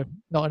like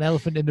not an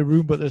elephant in the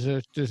room, but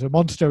there's a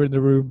monster in the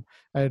room,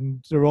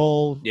 and they're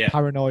all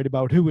paranoid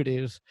about who it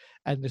is,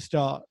 and they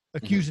start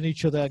accusing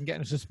each other and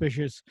getting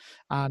suspicious,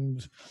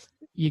 and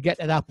you get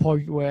to that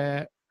point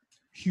where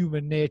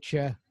human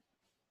nature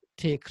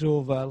takes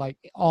over. Like,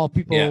 are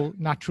people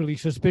naturally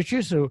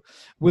suspicious, or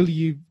will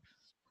you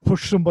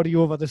push somebody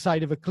over the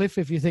side of a cliff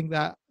if you think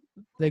that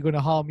they're going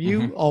to harm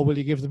you, or will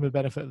you give them the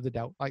benefit of the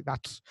doubt? Like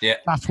that's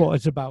what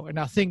it's about. And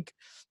I think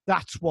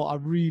that's what I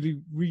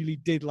really, really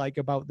did like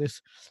about this.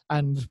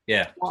 And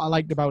what I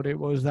liked about it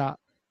was that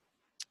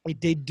it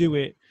did do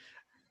it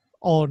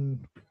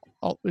on,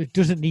 it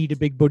doesn't need a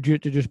big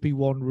budget to just be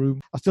one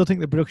room. I still think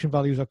the production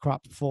values are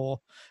crap for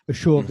a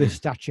show of this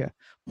stature,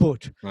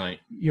 but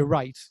you're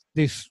right.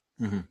 This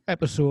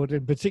episode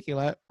in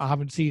particular, I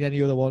haven't seen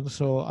any other ones,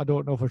 so I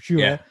don't know for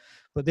sure.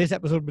 But this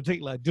episode in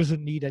particular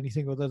doesn't need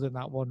anything other than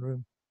that one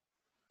room.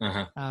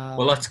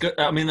 Well, that's good.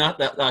 I mean,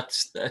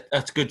 that's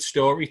good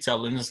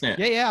storytelling, isn't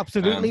it? Yeah,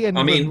 absolutely.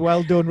 And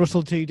well done,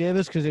 Russell T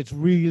Davies, because it's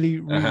really,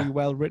 really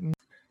well written.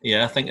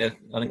 Yeah, I think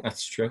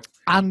that's true.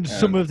 And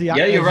some of the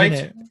actors in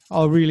it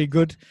are really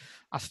good.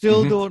 I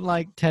still don't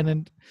like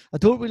Tennant. I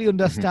don't really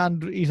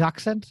understand his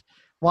accent.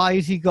 Why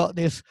has he got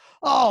this?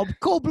 Oh,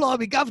 cool,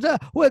 blimey, governor,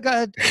 we're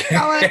going to go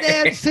out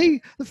there and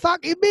see the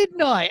fucking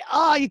midnight.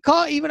 You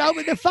can't even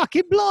open the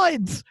fucking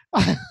blinds.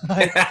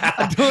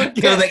 I don't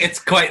think it's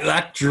quite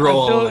that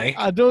droll.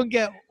 I don't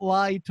get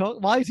why he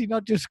talk. Why is he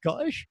not just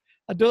Scottish?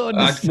 I don't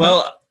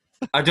understand.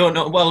 I don't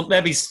know. Well,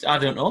 maybe I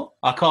don't know.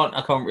 I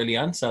can't really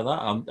answer that.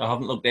 I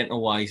haven't looked into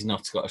why he's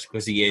not Scottish,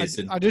 because he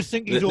is. I just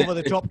think he's over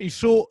the top. He's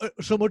so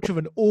much of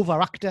an over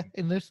actor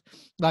in this.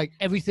 Like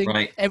everything,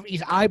 right.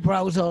 His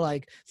eyebrows are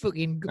like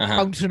fucking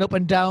bouncing up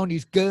and down.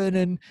 He's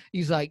gurning.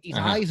 He's like his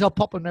eyes are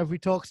popping whenever he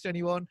talks to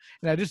anyone.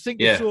 And I just think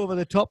he's so over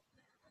the top.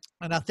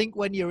 And I think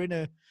when you're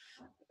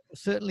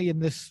certainly in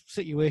this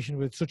situation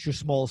with such a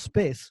small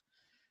space,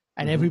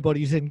 and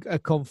everybody's in a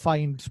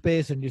confined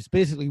space, and it's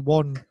basically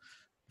one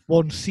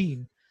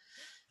scene,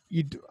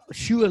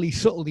 surely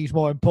subtlety is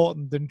more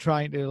important than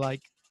trying to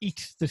like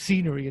eat the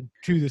scenery and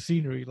chew the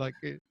scenery. But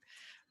the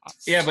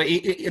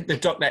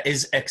Doctor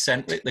is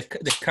eccentric.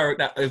 The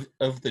character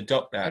of the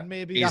Doctor, and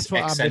maybe is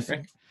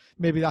eccentric.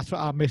 Maybe that's what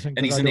I'm missing.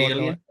 And he's an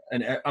alien.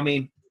 And I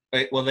mean,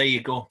 well, there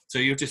you go. So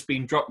you've just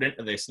been dropped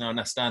into this, and I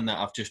understand that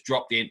I've just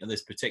dropped you into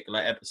this particular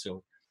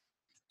episode.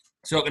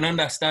 So I can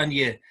understand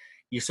you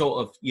sort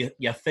of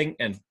you're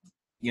thinking.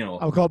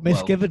 I've got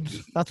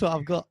misgivings. That's what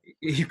I've got.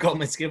 You've got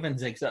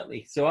misgivings,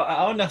 exactly. So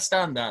I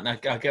understand that, and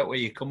I get where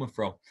you're coming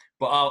from.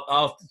 But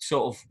I've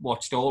sort of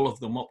watched all of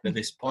them up to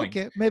this point.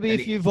 Okay, maybe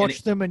if you've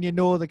watched them and you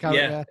know the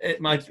character,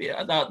 it might be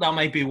that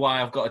might be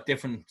why I've got a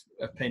different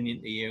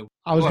opinion to you.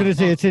 I was going to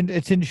say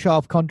it's in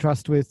sharp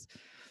contrast with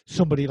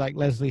somebody like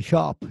Leslie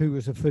Sharp, who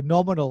is a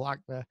phenomenal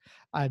actor,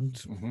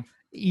 and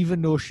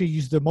even though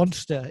she's the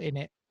monster in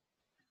it.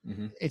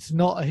 It's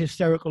not a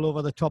hysterical,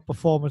 over-the-top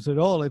performance at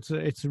all. It's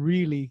a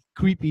really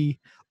creepy,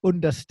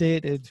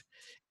 understated,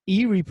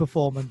 eerie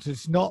performance.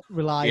 It's not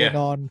relying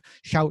on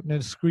shouting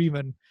and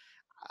screaming,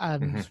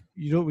 and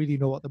you don't really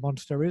know what the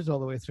monster is all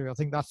the way through. I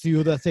think that's the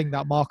other thing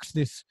that marks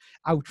this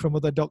out from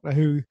other Doctor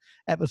Who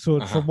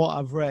episodes, from what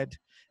I've read,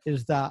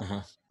 is that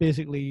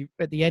basically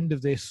at the end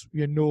of this,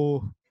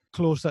 you're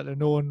closer to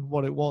knowing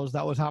what it was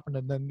that was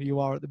happening than you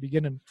are at the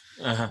beginning,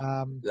 which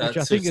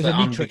I think is the a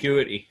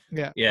ambiguity.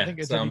 I think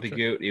it's the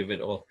ambiguity of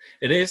it all.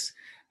 It is.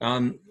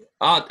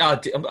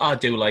 I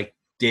do like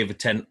David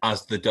Tennant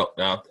as the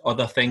Doctor.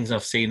 Other things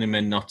I've seen him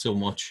in, not so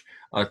much.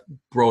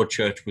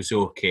 Broadchurch was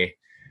okay,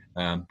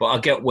 but I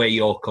get where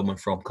you're coming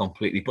from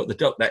completely. But the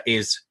Doctor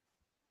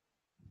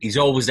he's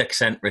always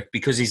eccentric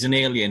because he's an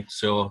alien.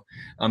 So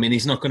I mean,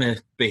 he's not going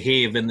to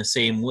behave in the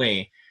same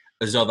way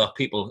as other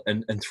people,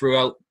 and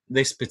throughout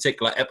this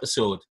particular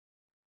episode,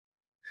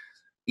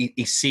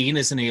 he's seen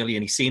as an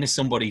alien. He's seen as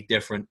somebody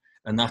different,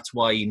 and that's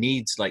why he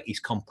needs like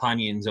his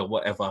companions or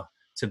whatever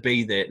to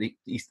be there.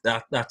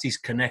 That's his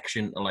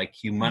connection to like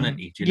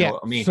humanity. Do you know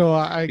what I mean?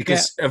 So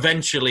because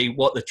eventually,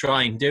 what they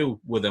try and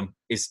do with him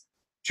is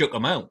chuck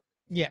him out.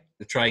 Yeah,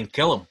 they try and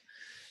kill him.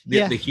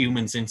 The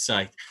humans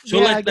inside. So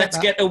let's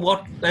get to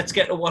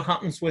what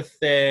happens with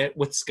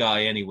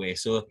Skye anyway.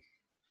 So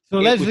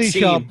Leslie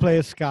Sharp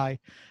plays Skye,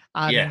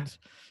 and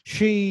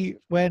she,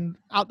 when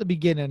at the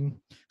beginning,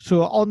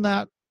 so on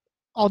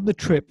the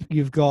trip,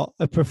 you've got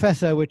a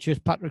professor, which is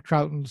Patrick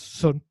Troughton's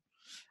son,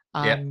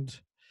 and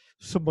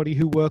somebody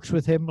who works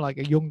with him, like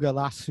a younger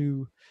lass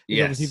who is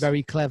obviously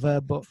very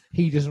clever, but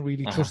he doesn't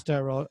really trust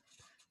her, or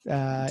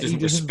he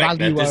doesn't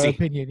value her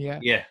opinion.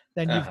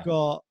 Then you've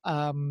got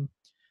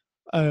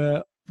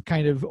a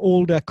kind of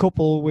older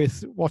couple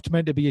with what's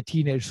meant to be a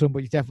teenage son,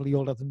 but he's definitely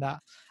older than that,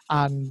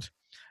 and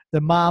the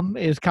mum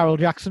is Carol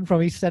Jackson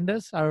from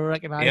EastEnders. I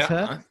recognise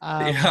her.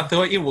 I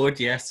thought you would,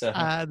 yes.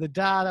 The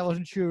dad, I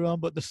wasn't sure on,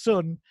 but the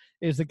son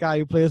is the guy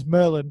who plays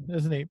Merlin,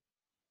 isn't he?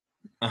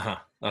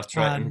 That's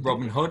right. And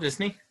Robin Hood,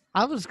 isn't he?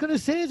 I was going to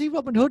say, is he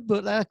Robin Hood?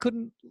 But I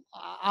couldn't.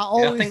 I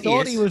always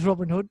thought he was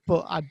Robin Hood,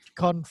 but I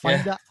can't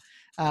find that.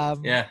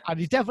 And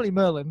he's definitely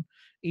Merlin.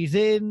 He's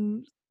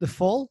in The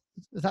Fall.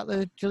 Is that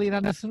the Gillian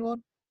Anderson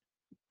one?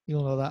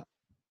 You'll know that.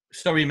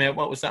 Sorry, mate.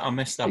 What was that? I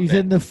missed that. He's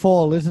in The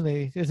Fall, isn't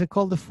he? Is it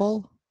called The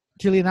Fall?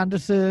 Gillian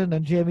Anderson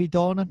and Jamie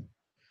Dornan.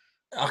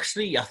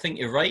 Actually, I think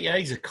you're right. Yeah,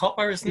 he's a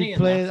copper, isn't he?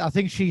 I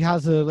think she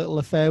has a little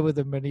affair with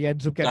him, and he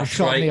ends up getting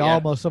shot in the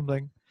arm or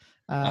something.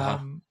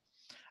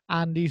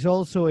 And he's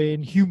also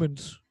in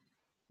Humans.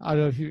 I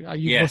don't know if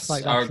you must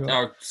like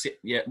that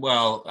show.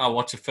 Well, I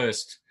watched the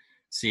first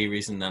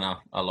series and then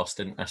I lost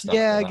interest.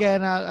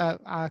 Again,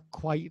 I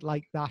quite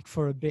like that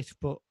for a bit,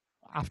 but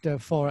after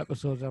 4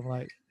 episodes, I'm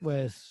like,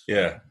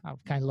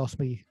 I've kind of lost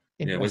me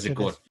interest. Was it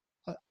good?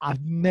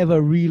 I've never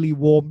really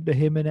warmed to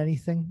him in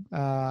anything.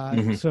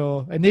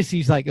 So, and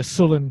he's like a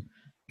sullen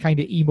kind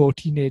of emo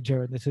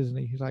teenager in this, isn't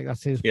he? He's like,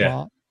 that's his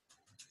part.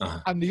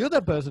 And the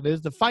other person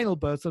the final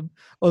person,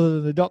 other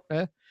than the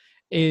Doctor,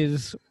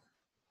 is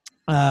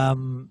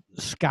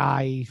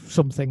Skye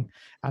something.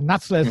 And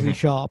that's Leslie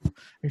Sharp.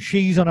 And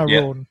she's on her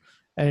own.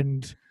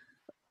 And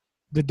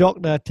the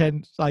Doctor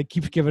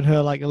keeps giving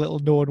her like a little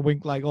nod and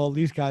wink, like, all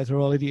these guys are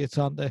all idiots,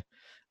 aren't they?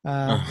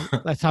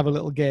 Let's have a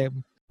little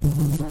game.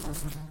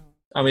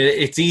 I mean,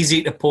 it's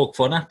easy to poke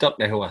fun at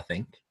Doctor Who, I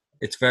think.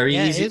 It's very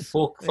easy to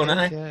poke fun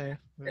at.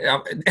 Yeah.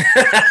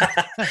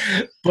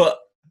 But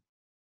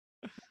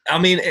I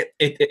mean,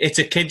 it's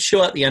a kid's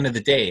show at the end of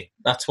the day.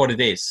 That's what it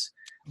is.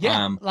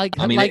 Yeah,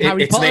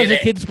 Harry Potter's a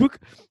kid's book.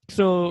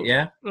 So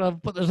yeah,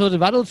 but there's loads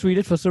of adults read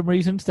it for some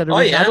reason instead of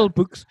adult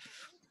books.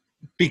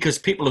 Because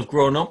people have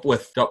grown up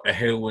with Doctor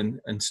Who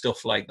and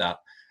stuff like that.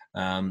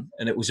 And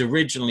it was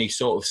originally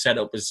sort of set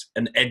up as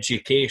an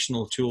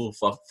educational tool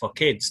for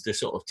kids to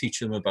sort of teach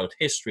them about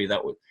history.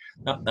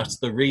 That's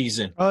the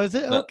reason is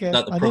it?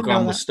 that the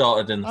program was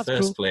started in the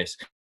first place.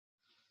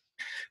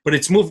 But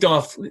it's moved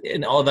off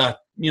in other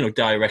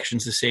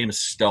directions, the same as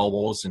Star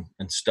Wars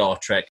and Star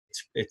Trek.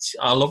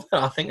 I love it.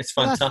 I think it's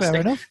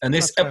fantastic. And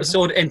this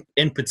episode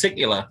in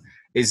particular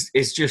is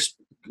just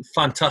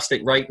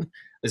fantastic writing.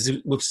 As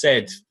we've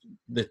said,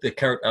 the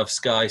character of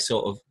Skye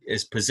sort of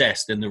is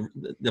possessed, and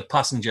the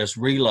passengers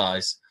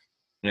realise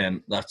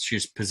that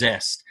she's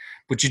possessed,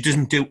 but she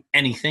doesn't do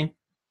anything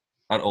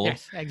at all.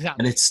 Yes, exactly.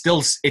 And it's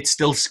still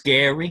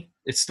scary.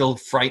 It's still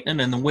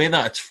frightening, and the way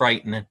that it's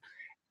frightening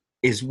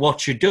is what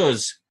she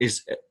does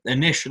is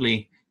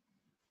initially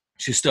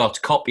she starts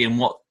copying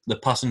what the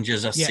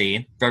passengers are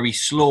saying very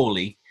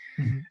slowly,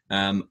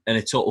 and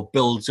it sort of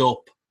builds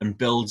up and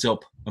builds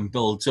up and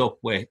builds up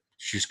where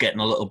she's getting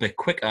a little bit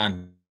quicker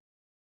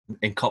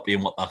in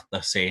copying what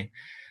they're saying.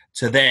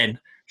 So then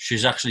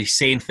she's actually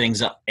saying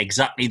things at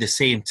exactly the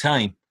same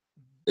time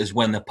as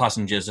when the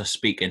passengers are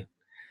speaking.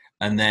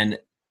 And then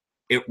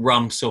it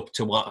ramps up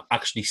to what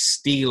actually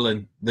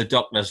stealing the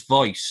Doctor's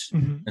voice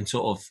and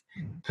sort of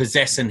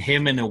possessing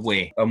him in a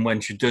way. And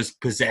when she does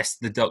possess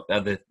the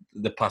Doctor,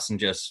 the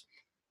passengers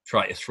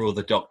try to throw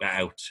the Doctor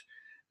out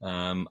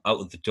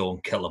of the door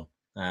and kill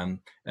him.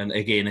 And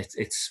again,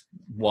 it's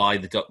why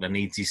the Doctor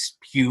needs his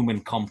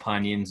human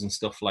companions and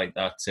stuff like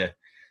that,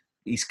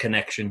 his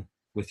connection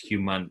with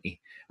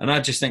humanity. And I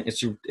just think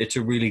it's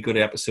a really good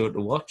episode to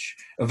watch.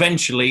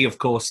 Eventually, of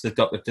course, the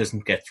Doctor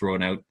doesn't get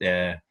thrown out.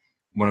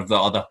 One of the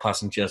other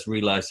passengers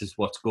realizes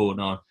what's going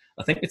on.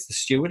 I think it's the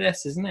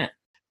stewardess, isn't it?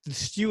 The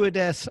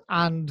stewardess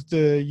and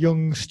the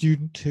young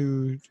student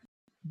who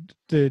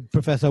the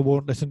professor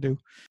won't listen to.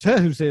 It's her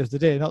who saves the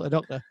day, not the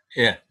Doctor.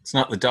 Yeah, it's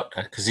not the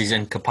Doctor because he's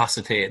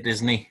incapacitated,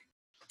 isn't he?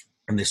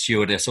 And the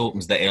stewardess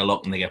opens the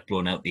airlock and they get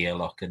blown out the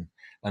airlock, and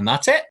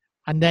that's it.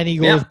 And then he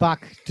goes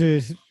back,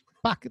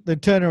 they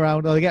turn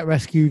around, or they get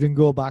rescued and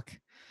go back.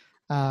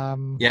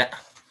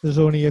 There's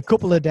only a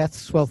couple of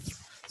deaths. Well,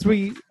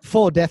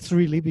 4 deaths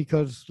really,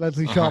 because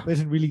Leslie Sharp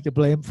isn't really to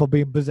blame for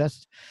being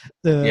possessed.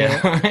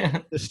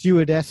 The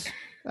stewardess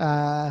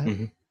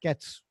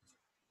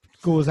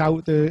goes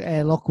out the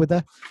airlock with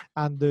her,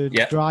 and the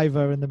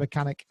driver and the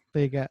mechanic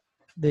they get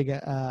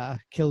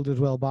killed as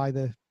well by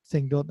the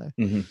thing, don't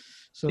they?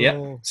 So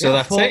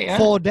that's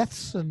 4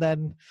 deaths, and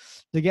then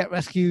they get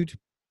rescued.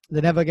 They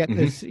never get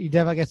this. He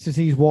never gets to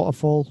see his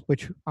waterfall,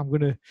 which I'm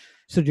going to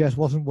suggest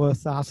wasn't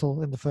worth the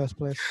hassle in the first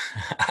place.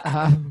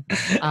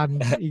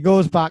 And he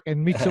goes back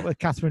and meets up with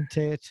Catherine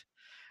Tate,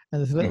 and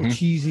there's a little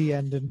cheesy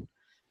ending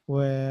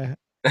where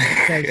he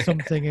says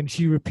something and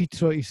she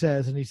repeats what he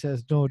says, and he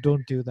says, "No,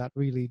 don't do that.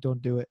 Really,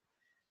 don't do it."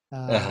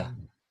 And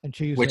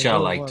she, which I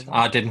liked.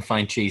 I didn't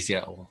find cheesy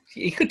at all.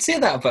 You could say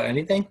that about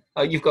anything.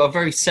 You've got a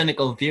very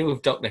cynical view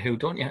of Doctor Who,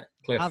 don't you,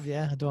 Cliff? I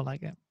don't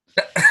like it.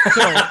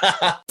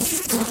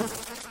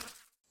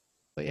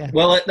 But yeah.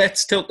 Well,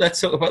 let's talk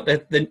about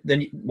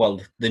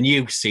the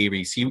new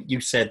series.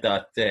 You said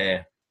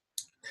that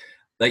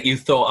you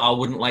thought I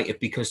wouldn't like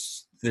it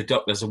because the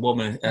Doctor's a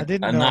woman, and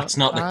that's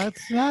not the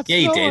that's yeah,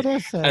 you did,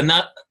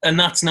 and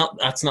that's not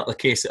the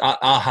case.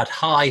 I had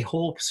high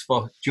hopes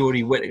for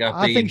Jodie Whittaker.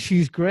 I think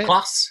she's great.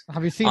 Class.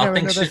 Have you seen her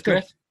in other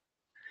stuff?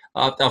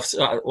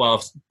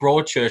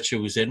 Broadchurch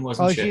who was in,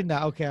 wasn't she? Oh, she's in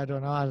that. Okay, I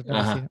don't know. I've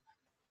never seen it.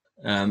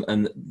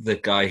 And the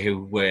guy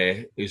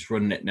who's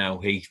running it now,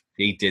 he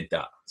did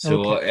that.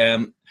 So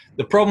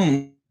the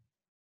problem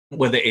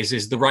with it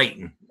is the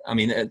writing. I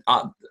mean,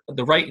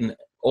 the writing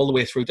all the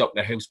way through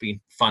Doctor Who's been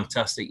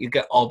fantastic. You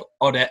get odd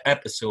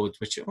episodes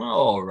which are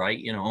all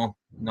right,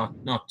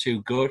 not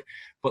too good.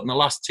 But in the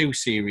last 2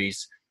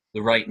 series,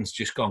 the writing's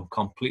just gone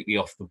completely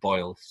off the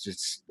boil.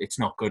 It's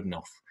not good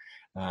enough.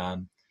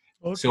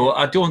 So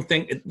I don't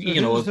think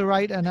the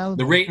writer now.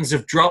 The ratings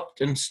have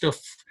dropped and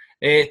stuff.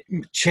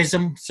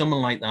 Chisholm,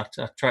 someone like that.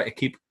 I try to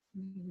keep,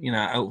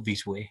 out of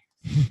his way.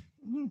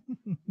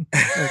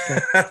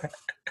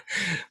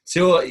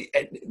 So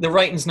the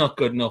writing's not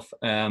good enough.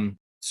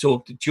 So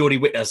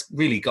Jodie Whittaker's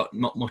really got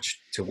not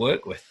much to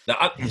work with.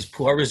 The acting's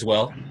poor as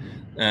well,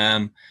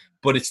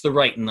 but it's the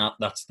writing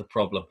that's the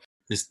problem.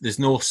 There's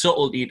no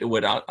subtlety to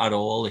it at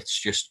all. It's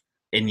just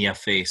in your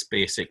face,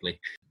 basically.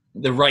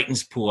 The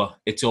writing's poor.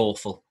 It's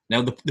awful.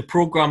 Now the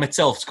program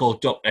itself is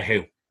called Doctor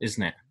Who,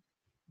 isn't it?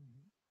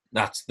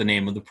 That's the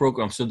name of the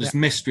program. So there's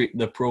mystery to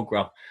the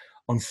program.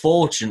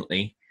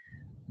 Unfortunately,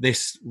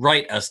 this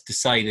writer's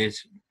decided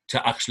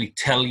to actually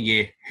tell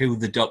you who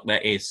the Doctor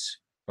is,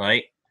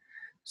 right?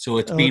 So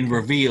it's been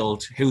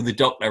revealed who the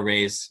Doctor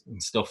is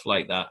and stuff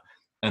like that.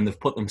 And they've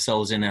put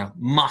themselves in a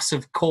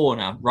massive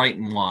corner,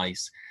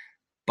 writing-wise,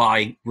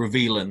 by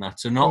revealing that.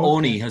 So not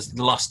only has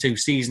the last 2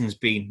 seasons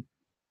been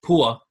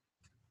poor,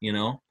 you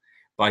know,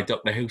 by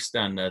Doctor Who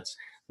standards,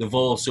 they've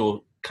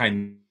also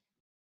kind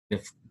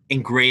of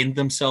ingrained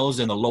themselves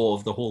in the lore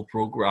of the whole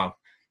program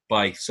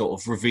by sort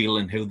of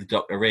revealing who the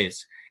Doctor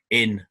is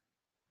in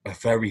a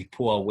very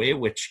poor way,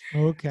 which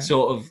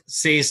sort of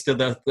says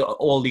to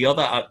all the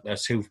other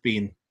actors who've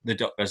been the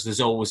Doctors,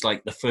 there's always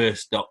like the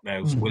first Doctor,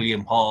 who's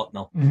William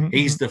Hartnell.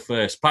 He's the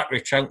first.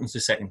 Patrick Troughton's the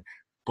second.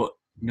 But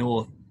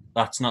no,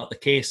 that's not the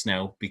case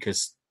now,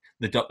 because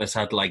the Doctors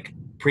had like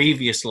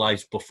previous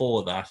lives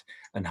before that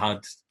and had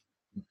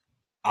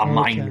a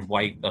mind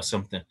wiped or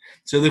something.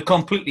 So they've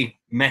completely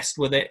messed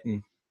with it.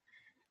 And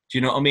do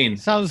you know what I mean?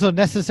 Sounds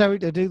unnecessary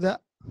to do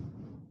that.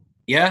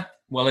 Yeah,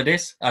 well, it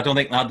is. I don't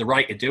think they had the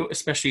right to do it,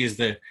 especially as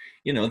the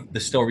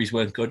stories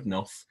weren't good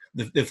enough.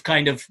 They've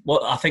kind of,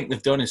 what I think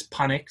they've done is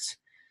panicked.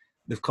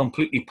 They've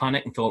completely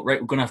panicked and thought, right,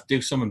 we're going to have to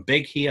do something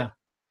big here,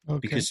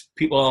 because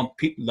people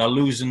they're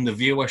losing the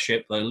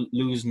viewership, they're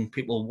losing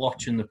people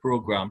watching the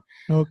program.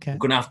 We're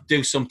going to have to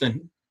do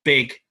something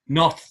big,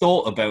 not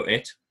thought about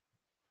it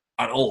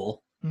at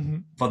all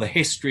for the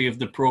history of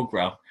the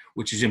program,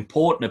 which is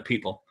important to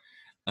people,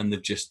 and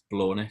they've just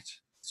blown it.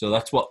 So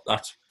that's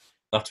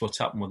what's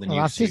happened with the new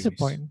that's series.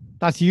 Disappointing.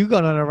 That's you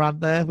got on a rant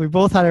there. We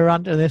both had a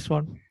rant to this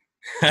one.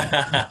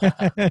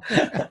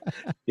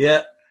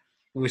 Yeah,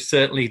 we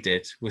certainly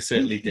did.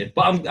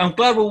 But I'm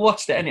glad we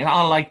watched it anyway.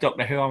 I like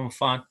Doctor Who. I'm a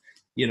fan.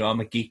 You know, I'm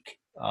a geek.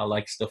 I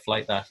like stuff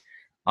like that.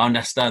 I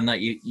understand that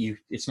you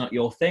it's not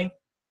your thing.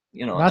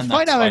 You know, that's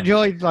fine. I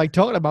enjoyed like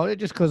talking about it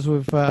just because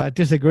we've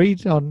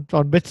disagreed on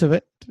bits of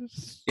it.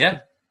 Yeah.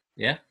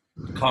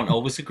 Can't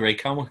always agree,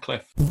 can we,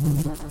 Cliff?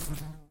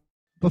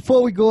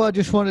 Before we go, I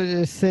just wanted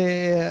to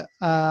say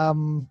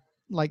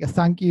like a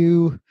thank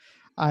you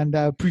and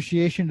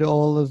appreciation to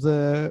all of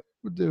the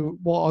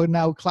what are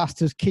now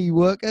classed as key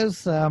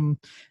workers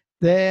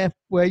there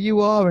where you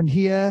are and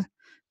here.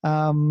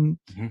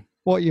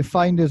 What you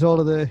find is all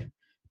of the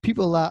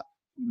people that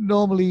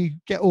normally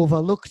get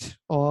overlooked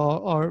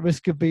or at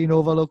risk of being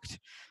overlooked,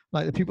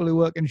 like the people who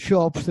work in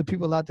shops, the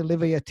people that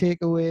deliver your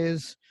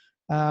takeaways,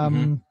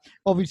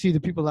 obviously the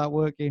people that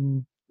work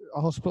in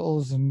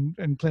hospitals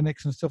and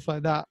clinics and stuff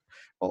like that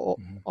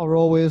are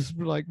always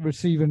like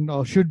receiving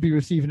or should be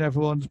receiving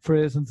everyone's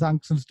praise and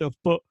thanks and stuff.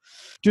 But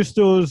just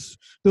those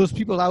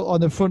people out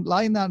on the front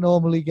line that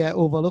normally get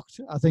overlooked,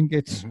 I think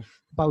it's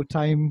about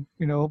time,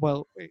 you know,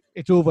 well,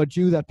 it's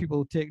overdue that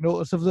people take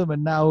notice of them,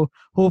 and now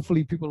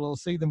hopefully people will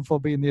see them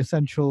for being the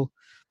essential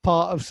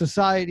part of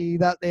society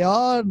that they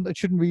are. And it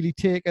shouldn't really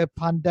take a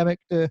pandemic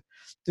to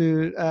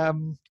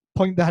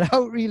point that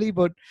out, really.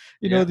 But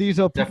you know, these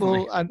are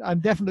people,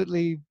 and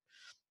definitely,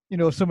 you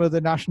know, some of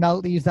the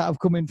nationalities that have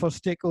come in for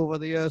stick over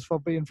the years for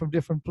being from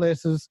different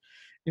places.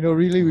 You know,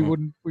 really, we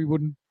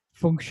wouldn't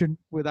function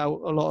without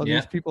a lot of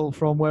these people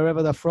from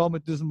wherever they're from.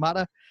 It doesn't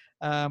matter.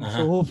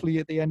 So hopefully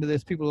at the end of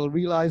this, people will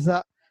realize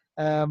that.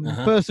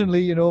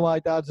 Personally, you know, my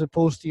dad's a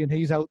postie and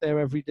he's out there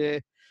every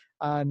day.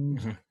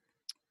 And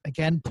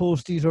again,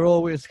 posties are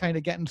always kind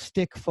of getting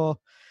stick for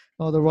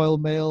the Royal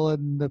Mail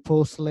and the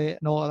Post Late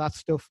and all of that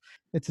stuff.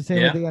 It's the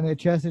same with the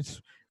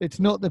NHS. It's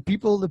not the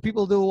people. The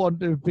people don't want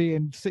to be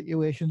in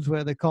situations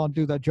where they can't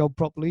do their job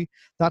properly.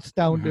 That's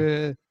down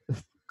to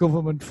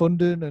government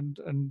funding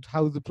and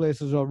how the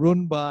places are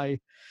run by,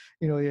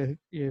 you know,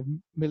 your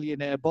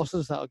millionaire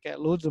bosses that'll get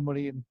loads of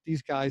money, and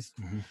these guys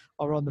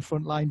are on the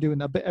front line doing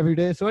that bit every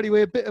day. So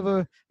anyway, a bit of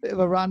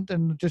a rant,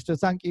 and just a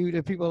thank you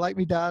to people like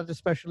me dad,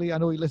 especially. I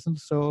know he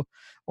listens, so I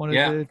wanted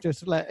to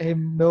just let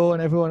him know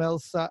and everyone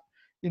else that,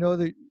 you know,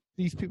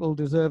 these people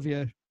deserve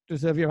your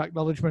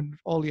acknowledgement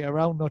all year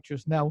round, not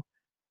just now.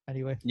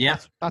 Anyway,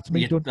 that's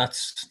me done.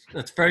 That's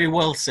very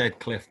well said,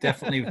 Cliff.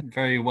 Definitely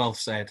very well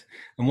said.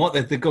 And what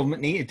the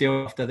government need to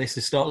do after this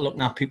is start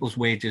looking at people's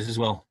wages as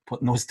well,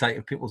 putting those type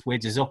of people's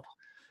wages up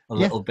a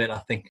little bit, I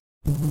think.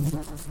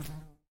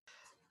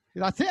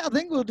 I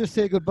think we'll just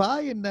say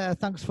goodbye, and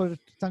thanks for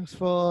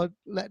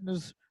letting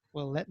us.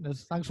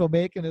 Thanks for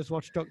making us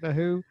watch Doctor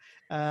Who.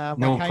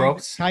 No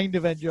props. Kind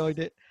of enjoyed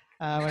it.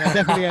 And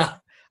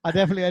I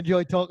definitely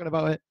enjoyed talking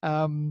about it.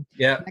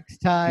 Next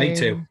time, me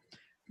too.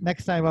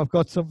 Next time I've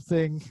got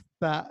something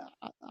that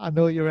I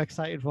know you're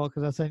excited for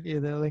because I sent you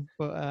the link.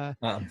 But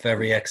I'm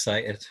very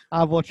excited.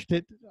 I've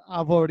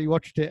already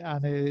watched it,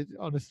 and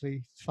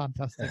honestly, it's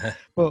fantastic.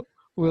 But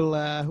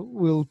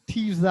we'll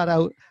tease that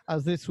out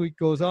as this week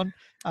goes on.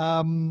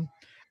 And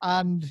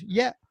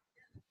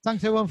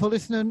thanks everyone for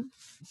listening.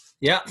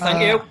 Yeah,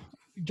 thank you.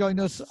 Join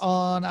us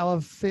on our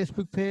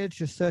Facebook page.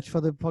 Just search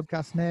for the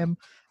podcast name,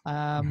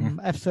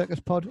 F Circus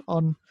Pod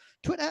on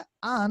Twitter,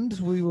 and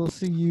we will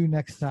see you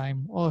next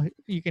time. Or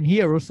you can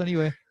hear us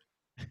anyway.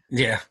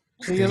 Yeah.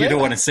 You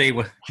don't want to see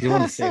what you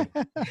want to see.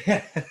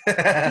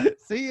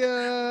 See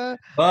ya.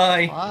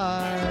 Bye.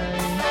 Bye.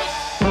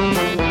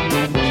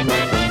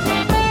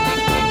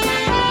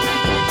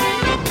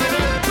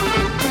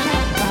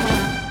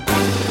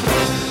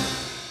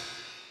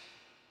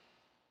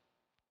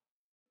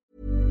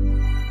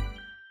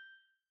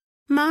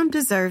 Mom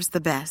deserves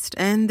the best,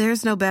 and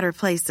there's no better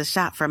place to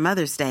shop for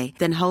Mother's Day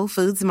than Whole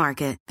Foods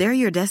Market. They're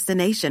your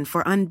destination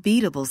for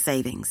unbeatable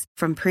savings,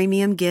 from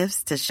premium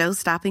gifts to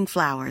show-stopping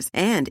flowers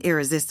and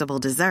irresistible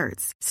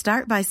desserts.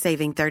 Start by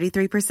saving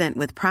 33%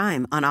 with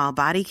Prime on all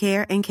body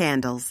care and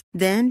candles.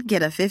 Then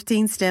get a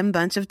 15-stem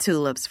bunch of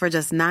tulips for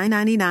just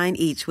 $9.99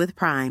 each with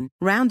Prime.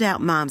 Round out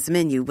Mom's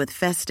menu with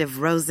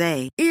festive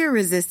rosé,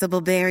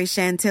 irresistible berry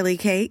chantilly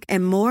cake,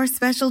 and more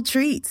special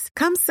treats.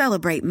 Come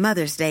celebrate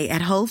Mother's Day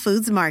at Whole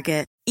Foods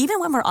Market.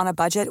 Even when we're on a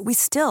budget, we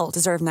still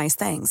deserve nice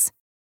things.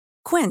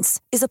 Quince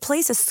is a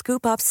place to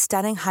scoop up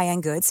stunning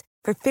high-end goods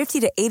for 50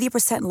 to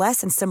 80%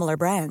 less than similar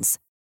brands.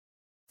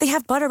 They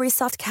have buttery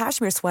soft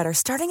cashmere sweaters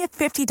starting at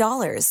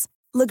 $50,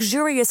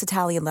 luxurious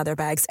Italian leather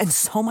bags, and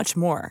so much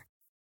more.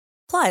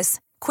 Plus,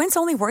 Quince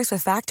only works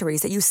with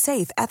factories that use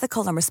safe,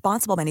 ethical, and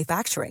responsible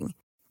manufacturing.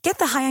 Get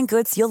the high-end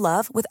goods you'll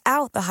love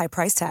without the high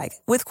price tag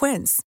with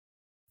Quince.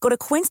 Go to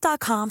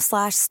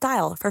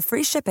quince.com/style for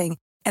free shipping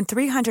and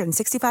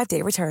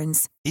 365-day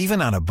returns.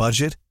 Even on a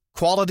budget,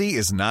 quality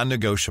is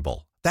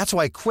non-negotiable. That's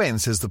why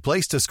Quince is the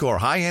place to score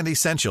high-end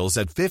essentials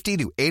at 50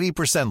 to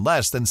 80%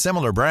 less than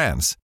similar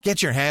brands.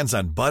 Get your hands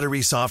on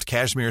buttery soft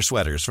cashmere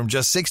sweaters from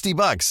just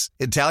 $60,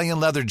 Italian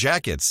leather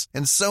jackets,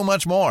 and so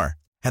much more.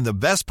 And the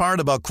best part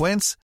about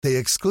Quince, they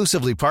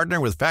exclusively partner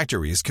with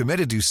factories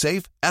committed to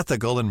safe,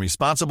 ethical, and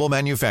responsible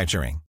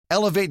manufacturing.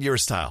 Elevate your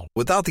style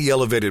without the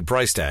elevated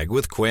price tag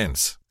with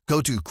Quince. Go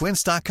to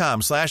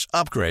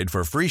quince.com/upgrade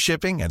for free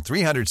shipping and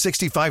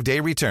 365-day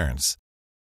returns.